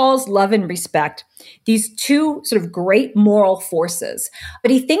calls love and respect these two sort of great moral forces, but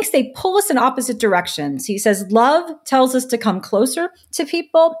he thinks they pull us in opposite directions. He says love tells us to come closer to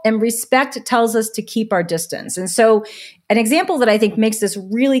people and respect tells us to keep our distance. And so an example that I think makes this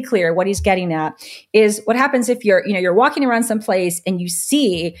really clear, what he's getting at, is what happens if you're walking around someplace and you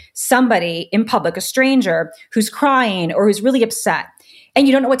see somebody in public, a stranger, who's crying or who's really upset. And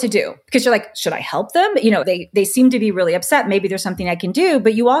you don't know what to do because you're like, should I help them? They seem to be really upset. Maybe there's something I can do,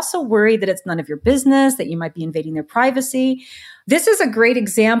 but you also worry that it's none of your business, that you might be invading their privacy. This is a great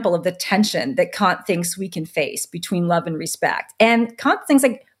example of the tension that Kant thinks we can face between love and respect. And Kant thinks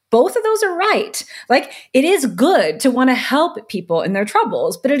like both of those are right. Like, it is good to want to help people in their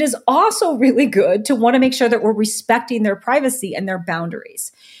troubles, but it is also really good to want to make sure that we're respecting their privacy and their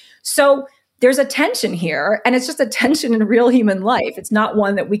boundaries. So there's a tension here, and it's just a tension in real human life. It's not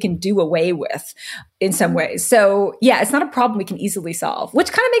one that we can do away with in some ways. So yeah, it's not a problem we can easily solve,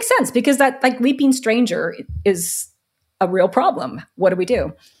 which kind of makes sense because that like weeping stranger is a real problem. What do we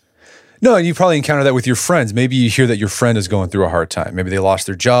do? No, and you probably encounter that with your friends. Maybe you hear that your friend is going through a hard time. Maybe they lost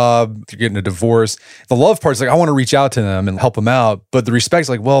their job, they're getting a divorce. The love part is like, I want to reach out to them and help them out. But the respect is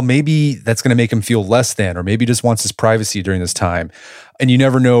like, well, maybe that's going to make him feel less than, or maybe he just wants his privacy during this time. And you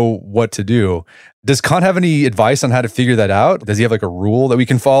never know what to do. Does Kant have any advice on how to figure that out? Does he have like a rule that we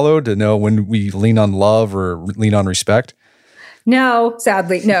can follow to know when we lean on love or lean on respect? No,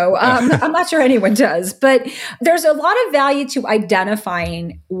 sadly, no. I'm not sure anyone does, but there's a lot of value to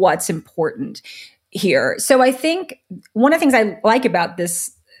identifying what's important here. So I think one of the things I like about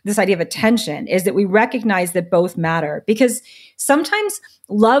this idea of attention is that we recognize that both matter, because sometimes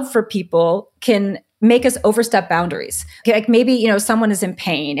love for people can make us overstep boundaries. Like maybe, someone is in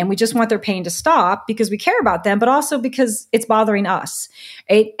pain and we just want their pain to stop because we care about them, but also because it's bothering us.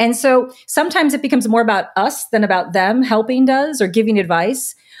 Right? And so sometimes it becomes more about us than about them helping us or giving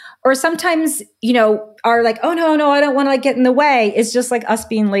advice. Or sometimes, are like, oh, no, I don't want to get in the way. It's just like us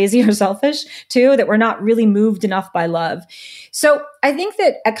being lazy or selfish too, that we're not really moved enough by love. So I think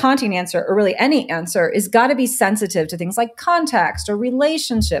that a Kantian answer, or really any answer, is got to be sensitive to things like context or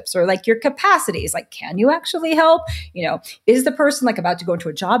relationships or like your capacities. Like, can you actually help? Is the person like about to go into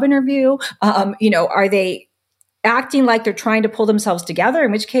a job interview? Are they acting like they're trying to pull themselves together,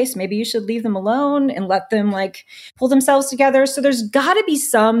 in which case maybe you should leave them alone and let them like pull themselves together. So there's got to be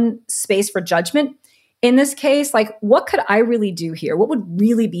some space for judgment in this case. Like, what could I really do here? What would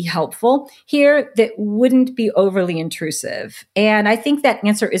really be helpful here that wouldn't be overly intrusive? And I think that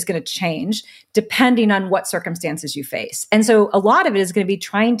answer is going to change depending on what circumstances you face. And so a lot of it is going to be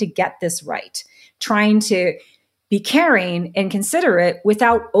trying to get this right, trying to be caring and considerate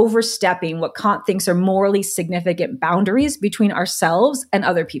without overstepping what Kant thinks are morally significant boundaries between ourselves and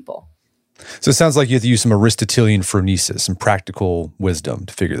other people. So it sounds like you have to use some Aristotelian phronesis, some practical wisdom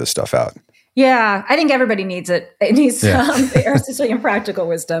to figure this stuff out. Yeah, I think everybody needs it. It needs the Aristotelian practical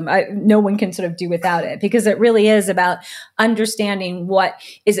wisdom. No one can sort of do without it, because it really is about understanding what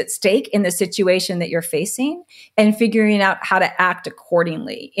is at stake in the situation that you're facing and figuring out how to act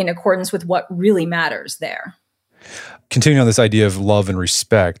accordingly in accordance with what really matters there. Continuing on this idea of love and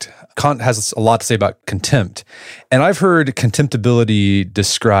respect, Kant has a lot to say about contempt. And I've heard contemptibility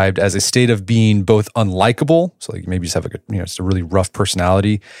described as a state of being both unlikable, so like maybe you just have just a really rough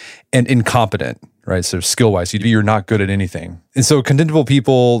personality, and incompetent. right? So skill-wise, you're not good at anything. And so contemptible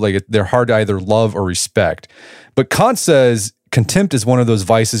people, like they're hard to either love or respect. But Kant says contempt is one of those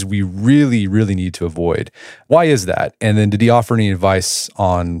vices we really, really need to avoid. Why is that? And then did he offer any advice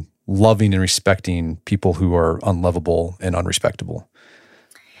on loving and respecting people who are unlovable and unrespectable?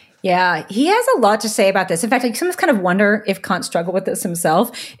 Yeah, he has a lot to say about this. In fact, I sometimes kind of wonder if Kant struggled with this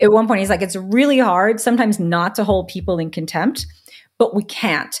himself. At one point, he's like, it's really hard sometimes not to hold people in contempt, but we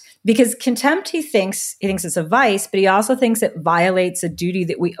can't. Because contempt, he thinks it's a vice, but he also thinks it violates a duty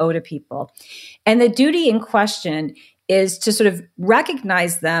that we owe to people. And the duty in question is to sort of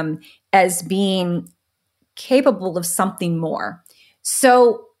recognize them as being capable of something more.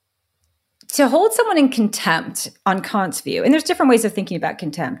 So to hold someone in contempt on Kant's view, and there's different ways of thinking about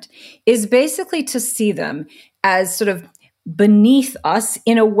contempt, is basically to see them as sort of beneath us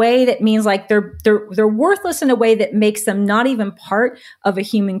in a way that means like they're worthless in a way that makes them not even part of a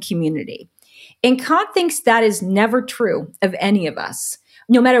human community. And Kant thinks that is never true of any of us.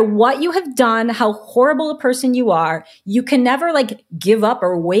 No matter what you have done, how horrible a person you are, you can never like give up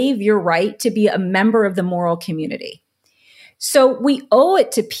or waive your right to be a member of the moral community. So we owe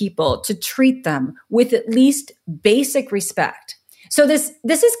it to people to treat them with at least basic respect. So this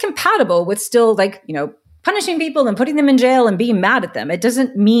is compatible with still like, punishing people and putting them in jail and being mad at them. It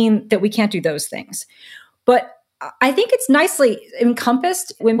doesn't mean that we can't do those things. But I think it's nicely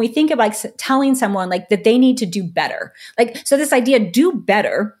encompassed when we think of like telling someone like that they need to do better. Like, so this idea, do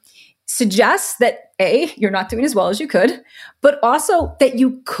better, suggests that A, you're not doing as well as you could, but also that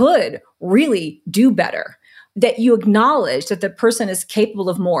you could really do better. That you acknowledge that the person is capable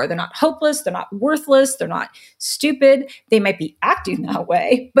of more. They're not hopeless, they're not worthless, they're not stupid. They might be acting that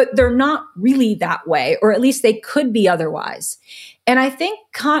way, but they're not really that way, or at least they could be otherwise. And I think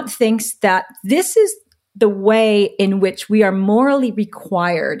Kant thinks that this is the way in which we are morally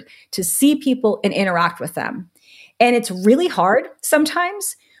required to see people and interact with them. And it's really hard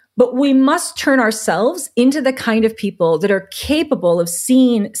sometimes, but we must turn ourselves into the kind of people that are capable of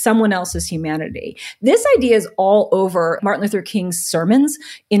seeing someone else's humanity. This idea is all over Martin Luther King's sermons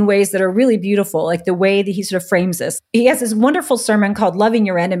in ways that are really beautiful, like the way that he sort of frames this. He has this wonderful sermon called Loving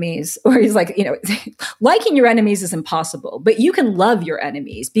Your Enemies, where he's like, liking your enemies is impossible, but you can love your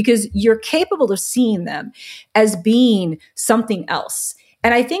enemies because you're capable of seeing them as being something else.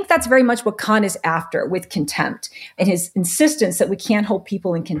 And I think that's very much what Kant is after with contempt and his insistence that we can't hold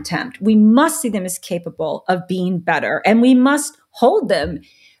people in contempt. We must see them as capable of being better, and we must hold them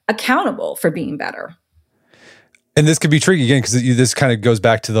accountable for being better. And this could be tricky again, because this kind of goes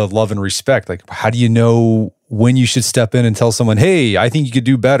back to the love and respect. Like, how do you know when you should step in and tell someone, hey, I think you could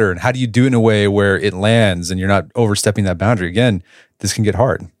do better? And how do you do it in a way where it lands and you're not overstepping that boundary? Again, this can get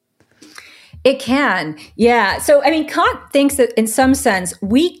hard. It can. Yeah. So, Kant thinks that in some sense,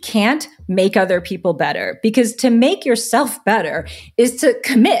 we can't make other people better, because to make yourself better is to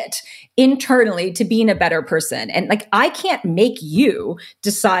commit internally to being a better person. And like, I can't make you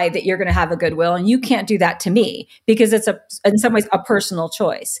decide that you're going to have a good will, and you can't do that to me, because it's in some ways a personal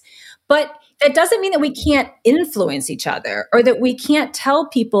choice. But that doesn't mean that we can't influence each other, or that we can't tell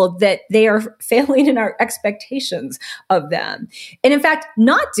people that they are failing in our expectations of them. And in fact,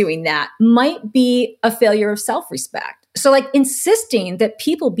 not doing that might be a failure of self-respect. So like insisting that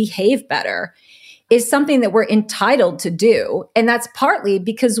people behave better is something that we're entitled to do. And that's partly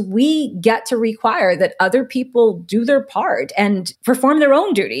because we get to require that other people do their part and perform their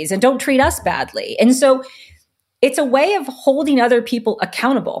own duties and don't treat us badly. And so it's a way of holding other people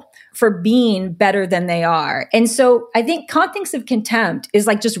accountable for being better than they are. And so I think Kant thinks of contempt is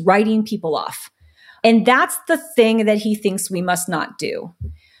like just writing people off. And that's the thing that he thinks we must not do,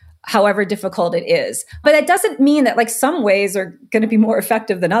 however difficult it is. But that doesn't mean that like some ways are going to be more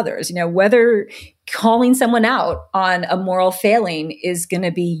effective than others. Whether calling someone out on a moral failing is going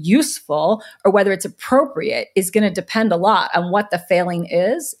to be useful or whether it's appropriate is going to depend a lot on what the failing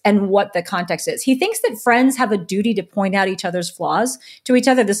is and what the context is. He thinks that friends have a duty to point out each other's flaws to each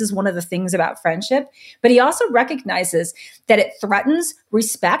other. This is one of the things about friendship. But he also recognizes that it threatens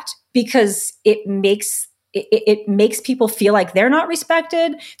respect because it makes people feel like they're not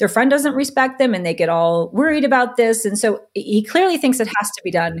respected, their friend doesn't respect them, and they get all worried about this. And so he clearly thinks it has to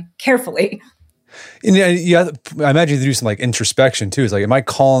be done carefully. And yeah, I imagine you do some like introspection too. It's like, am I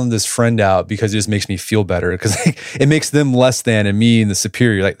calling this friend out because it just makes me feel better? Because it makes them less than and me and the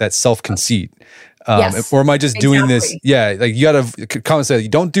superior, like that self-conceit. Yes, or am I just doing this? Yeah, like you got to come and say,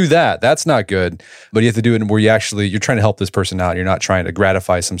 don't do that. That's not good. But you have to do it where you're trying to help this person out. You're not trying to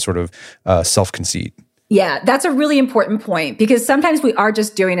gratify some sort of self-conceit. Yeah, that's a really important point because sometimes we are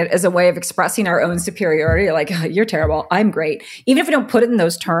just doing it as a way of expressing our own superiority. Like, oh, you're terrible, I'm great. Even if we don't put it in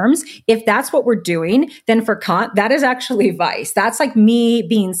those terms, if that's what we're doing, then for Kant, that is actually vice. That's like me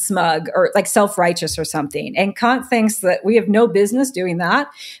being smug or like self-righteous or something. And Kant thinks that we have no business doing that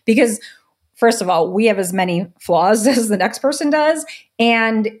because first of all, we have as many flaws as the next person does.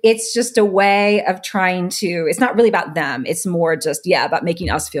 And it's just a way of trying to, it's not really about them. It's more just, about making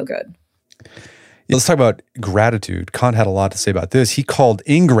us feel good. Let's talk about gratitude. Kant had a lot to say about this. He called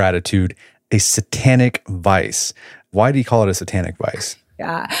ingratitude a satanic vice. Why did he call it a satanic vice?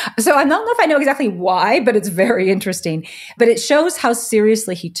 Yeah. So I don't know if I know exactly why, but it's very interesting. But it shows how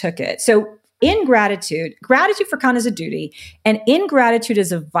seriously he took it. So ingratitude for Kant is a duty, and ingratitude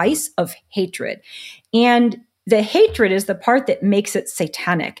is a vice of hatred. And the hatred is the part that makes it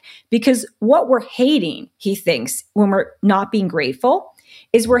satanic because what we're hating, he thinks, when we're not being grateful,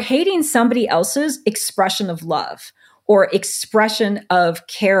 is we're hating somebody else's expression of love or expression of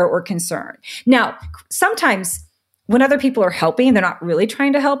care or concern. Now, sometimes when other people are helping, they're not really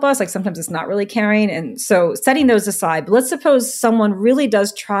trying to help us. Like sometimes it's not really caring. And so setting those aside, but let's suppose someone really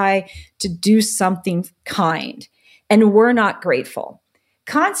does try to do something kind and we're not grateful.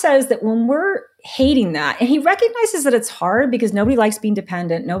 Kant says that when we're hating that, and he recognizes that it's hard because nobody likes being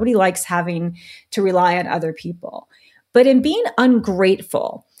dependent. Nobody likes having to rely on other people. But in being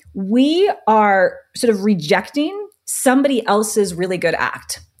ungrateful, we are sort of rejecting somebody else's really good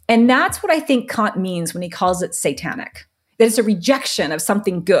act. And that's what I think Kant means when he calls it satanic, that it's a rejection of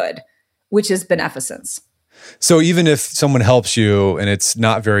something good, which is beneficence. So even if someone helps you and it's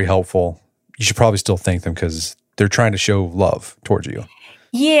not very helpful, you should probably still thank them because they're trying to show love towards you.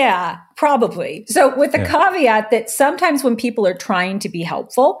 Yeah, probably. So with the caveat that sometimes when people are trying to be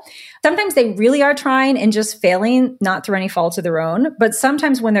helpful, sometimes they really are trying and just failing, not through any fault of their own. But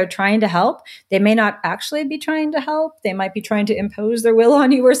sometimes when they're trying to help, they may not actually be trying to help. They might be trying to impose their will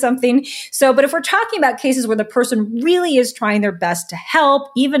on you or something. So, but if we're talking about cases where the person really is trying their best to help,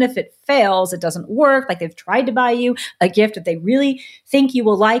 even if it fails, it doesn't work, like they've tried to buy you a gift that they really think you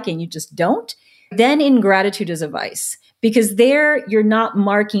will like and you just don't, then ingratitude is a vice. Because there, you're not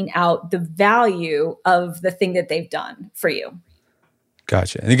marking out the value of the thing that they've done for you.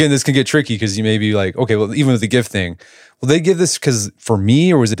 Gotcha. And again, this can get tricky because you may be like, okay, well, even with the gift thing, will they give this because for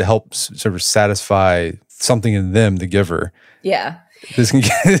me, or was it to help sort of satisfy something in them, the giver? Yeah. This can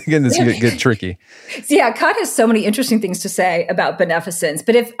get tricky. So yeah, Kant has so many interesting things to say about beneficence.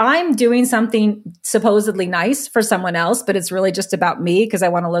 But if I'm doing something supposedly nice for someone else, but it's really just about me because I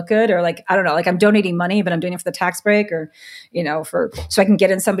want to look good, or like, I don't know, like I'm donating money, but I'm doing it for the tax break or, so I can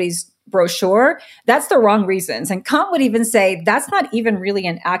get in somebody's brochure, that's the wrong reasons. And Kant would even say that's not even really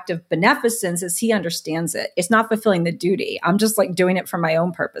an act of beneficence as he understands it. It's not fulfilling the duty. I'm just like doing it for my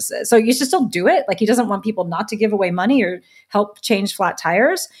own purposes. So you should still do it. Like he doesn't want people not to give away money or help change flat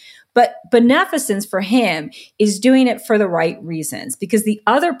tires. But beneficence for him is doing it for the right reasons because the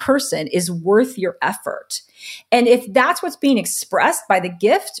other person is worth your effort. And if that's what's being expressed by the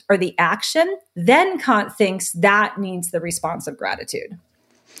gift or the action, then Kant thinks that needs the response of gratitude.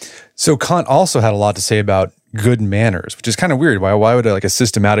 So Kant also had a lot to say about good manners, which is kind of weird. Why would a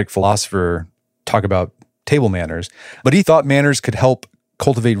systematic philosopher talk about table manners? But he thought manners could help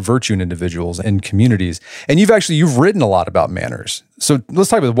cultivate virtue in individuals and communities. And you've written a lot about manners. So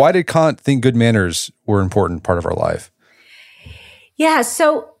let's talk about why did Kant think good manners were an important part of our life? Yeah,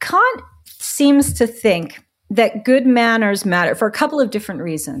 so Kant seems to think that good manners matter for a couple of different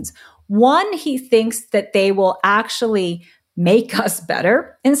reasons. One, he thinks that they will actually make us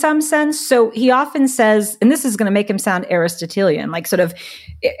better in some sense. So he often says, and this is going to make him sound Aristotelian, like sort of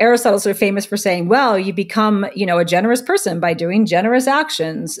Aristotle's sort of famous for saying, well, you become, a generous person by doing generous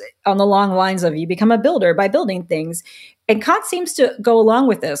actions on the long lines of you become a builder by building things. And Kant seems to go along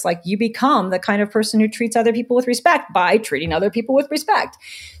with this, like you become the kind of person who treats other people with respect by treating other people with respect.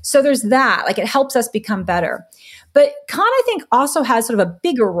 So there's that, like it helps us become better. But Kant, I think, also has sort of a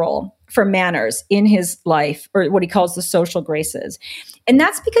bigger role for manners in his life, or what he calls the social graces. And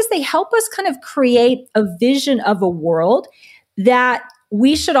that's because they help us kind of create a vision of a world that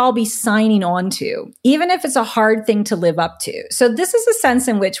we should all be signing on to, even if it's a hard thing to live up to. So this is a sense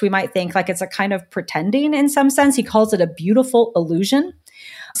in which we might think like it's a kind of pretending in some sense. He calls it a beautiful illusion.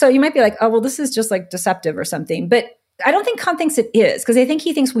 So you might be like, oh, well, this is just like deceptive or something. But I don't think Kant thinks it is, because I think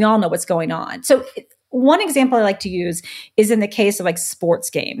he thinks we all know what's going on. So one example I like to use is in the case of like sports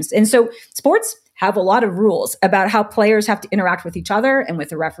games. And so sports have a lot of rules about how players have to interact with each other and with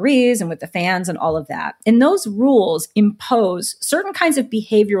the referees and with the fans and all of that. And those rules impose certain kinds of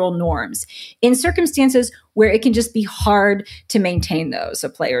behavioral norms in circumstances where it can just be hard to maintain those. So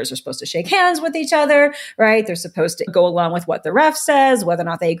players are supposed to shake hands with each other, right? They're supposed to go along with what the ref says, whether or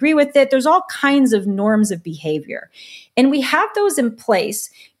not they agree with it. There's all kinds of norms of behavior. And we have those in place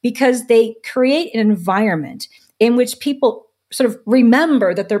because they create an environment in which people sort of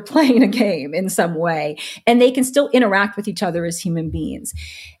remember that they're playing a game in some way, and they can still interact with each other as human beings.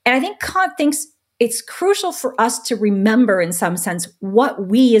 And I think Kant thinks it's crucial for us to remember, in some sense, what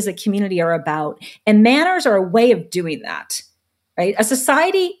we as a community are about. And manners are a way of doing that, right? A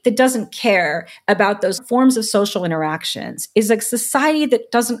society that doesn't care about those forms of social interactions is a society that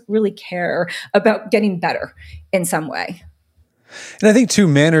doesn't really care about getting better in some way. And I think, too,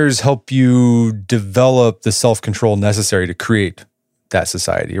 manners help you develop the self-control necessary to create that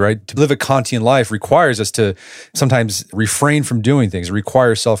society, right? To live a Kantian life requires us to sometimes refrain from doing things. It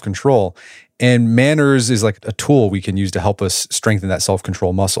requires self-control. And manners is like a tool we can use to help us strengthen that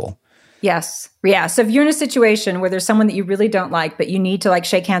self-control muscle. Yes. Yeah. So if you're in a situation where there's someone that you really don't like, but you need to like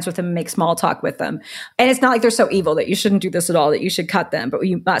shake hands with them and make small talk with them, and it's not like they're so evil that you shouldn't do this at all, that you should cut them, but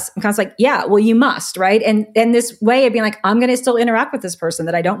you must. And kind of like, yeah, well, you must, right? And this way of being like, I'm going to still interact with this person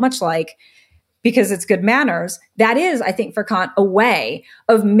that I don't much like because it's good manners. That is, I think, for Kant, a way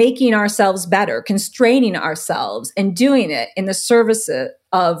of making ourselves better, constraining ourselves, and doing it in the service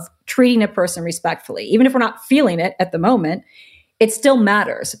of treating a person respectfully. Even if we're not feeling it at the moment, it still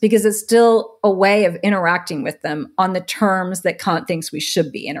matters because it's still a way of interacting with them on the terms that Kant thinks we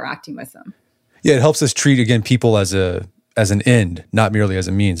should be interacting with them. Yeah, it helps us treat, again, people as an end, not merely as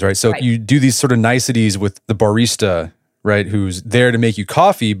a means, right? So you do these sort of niceties with the barista, right, who's there to make you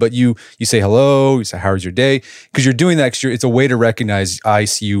coffee, but you say hello, you say, how was your day? Because you're doing that because it's a way to recognize I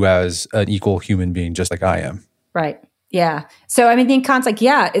see you as an equal human being, just like I am. Right. Yeah. So, I mean, think Kant's like,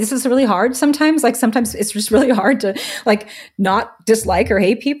 yeah, this is really hard sometimes. Like sometimes it's just really hard to like not dislike or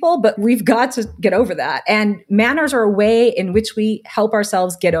hate people, but we've got to get over that. And manners are a way in which we help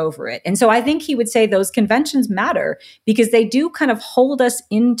ourselves get over it. And so I think he would say those conventions matter because they do kind of hold us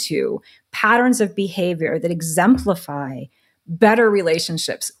into patterns of behavior that exemplify better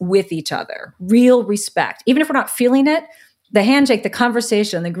relationships with each other, real respect. Even if we're not feeling it, the handshake, the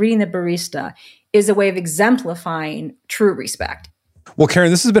conversation, the greeting the barista is a way of exemplifying true respect. Well, Karen,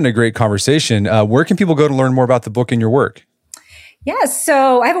 this has been a great conversation. Where can people go to learn more about the book and your work? Yes.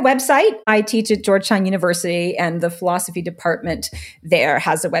 So I have a website. I teach at Georgetown University, and the philosophy department there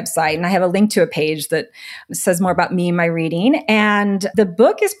has a website. And I have a link to a page that says more about me and my reading. And the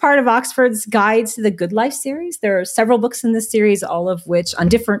book is part of Oxford's Guides to the Good Life series. There are several books in this series, all of which on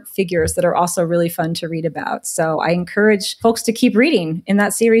different figures that are also really fun to read about. So I encourage folks to keep reading in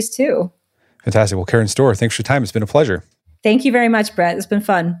that series too. Fantastic. Well, Karen Storr, thanks for your time. It's been a pleasure. Thank you very much, Brett. It's been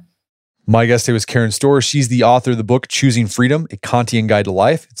fun. My guest today was Karen Storr. She's the author of the book, Choosing Freedom, A Kantian Guide to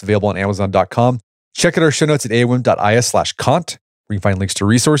Life. It's available on Amazon.com. Check out our show notes at aom.is/Kant, where you can find links to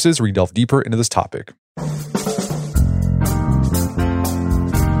resources where you delve deeper into this topic.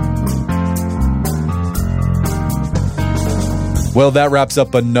 Well, that wraps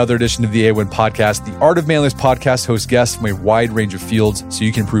up another edition of the AOM podcast. The Art of Manliness podcast hosts guests from a wide range of fields so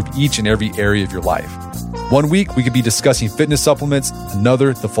you can improve each and every area of your life. One week, we could be discussing fitness supplements.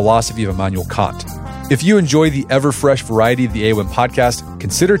 Another, the philosophy of Immanuel Kant. If you enjoy the ever-fresh variety of the AOM podcast,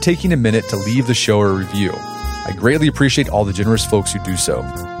 consider taking a minute to leave the show a review. I greatly appreciate all the generous folks who do so.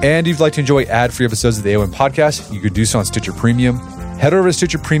 And if you'd like to enjoy ad-free episodes of the AOM podcast, you could do so on Stitcher Premium. Head over to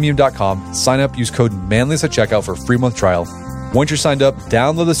StitcherPremium.com, sign up, use code MANLINESS at checkout for a free month trial. Once you're signed up,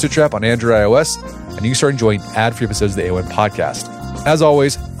 download the Stitcher app on Android or iOS, and you can start enjoying ad-free episodes of the AOM podcast. As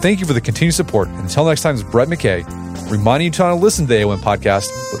always, thank you for the continued support. And until next time, it's Brett McKay, reminding you to not listen to the AOM podcast,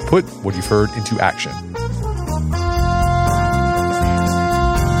 but put what you've heard into action.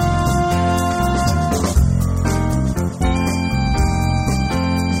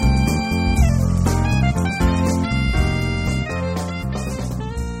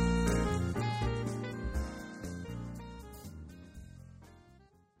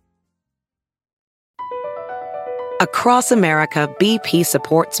 Across America, BP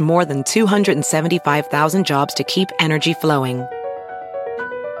supports more than 275,000 jobs to keep energy flowing.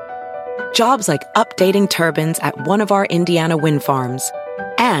 Jobs like updating turbines at one of our Indiana wind farms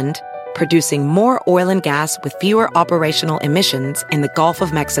and producing more oil and gas with fewer operational emissions in the Gulf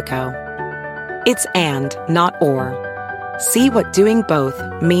of Mexico. It's and, not or. See what doing both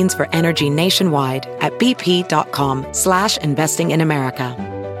means for energy nationwide at bp.com/investing in America.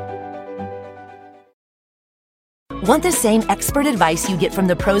 Want the same expert advice you get from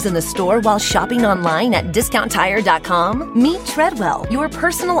the pros in the store while shopping online at DiscountTire.com? Meet Treadwell, your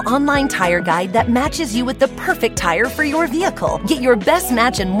personal online tire guide that matches you with the perfect tire for your vehicle. Get your best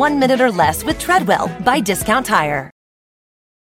match in 1 minute or less with Treadwell by Discount Tire.